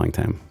politics for a long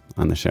time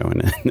on the show,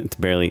 and it's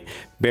barely,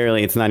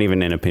 it's not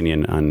even an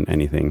opinion on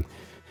anything.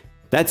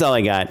 That's all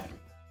I got.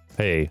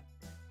 Hey,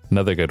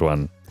 another good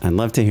one. I'd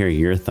love to hear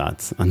your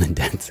thoughts on the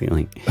debt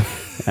ceiling.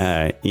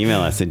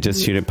 Email us at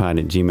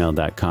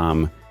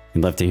justshootitpod@gmail.com.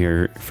 We'd love to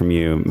hear from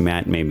you.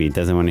 Matt maybe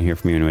doesn't want to hear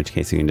from you, in which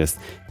case you can just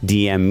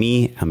DM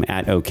me. I'm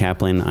at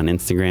 @okaplan on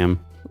Instagram.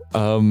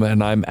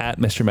 And I'm at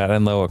Mr. Matt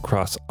Enlow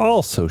across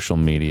all social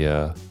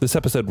media. This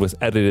episode was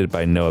edited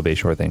by Noah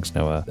Bayshore. Thanks,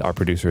 Noah. Our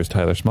producer is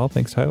Tyler Small.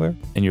 Thanks, Tyler.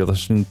 And you're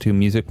listening to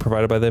music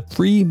provided by the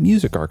Free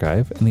Music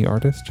Archive and the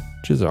artist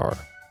Jazar.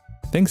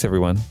 Thanks,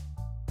 everyone.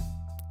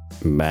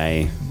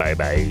 Bye.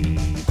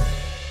 Bye-bye.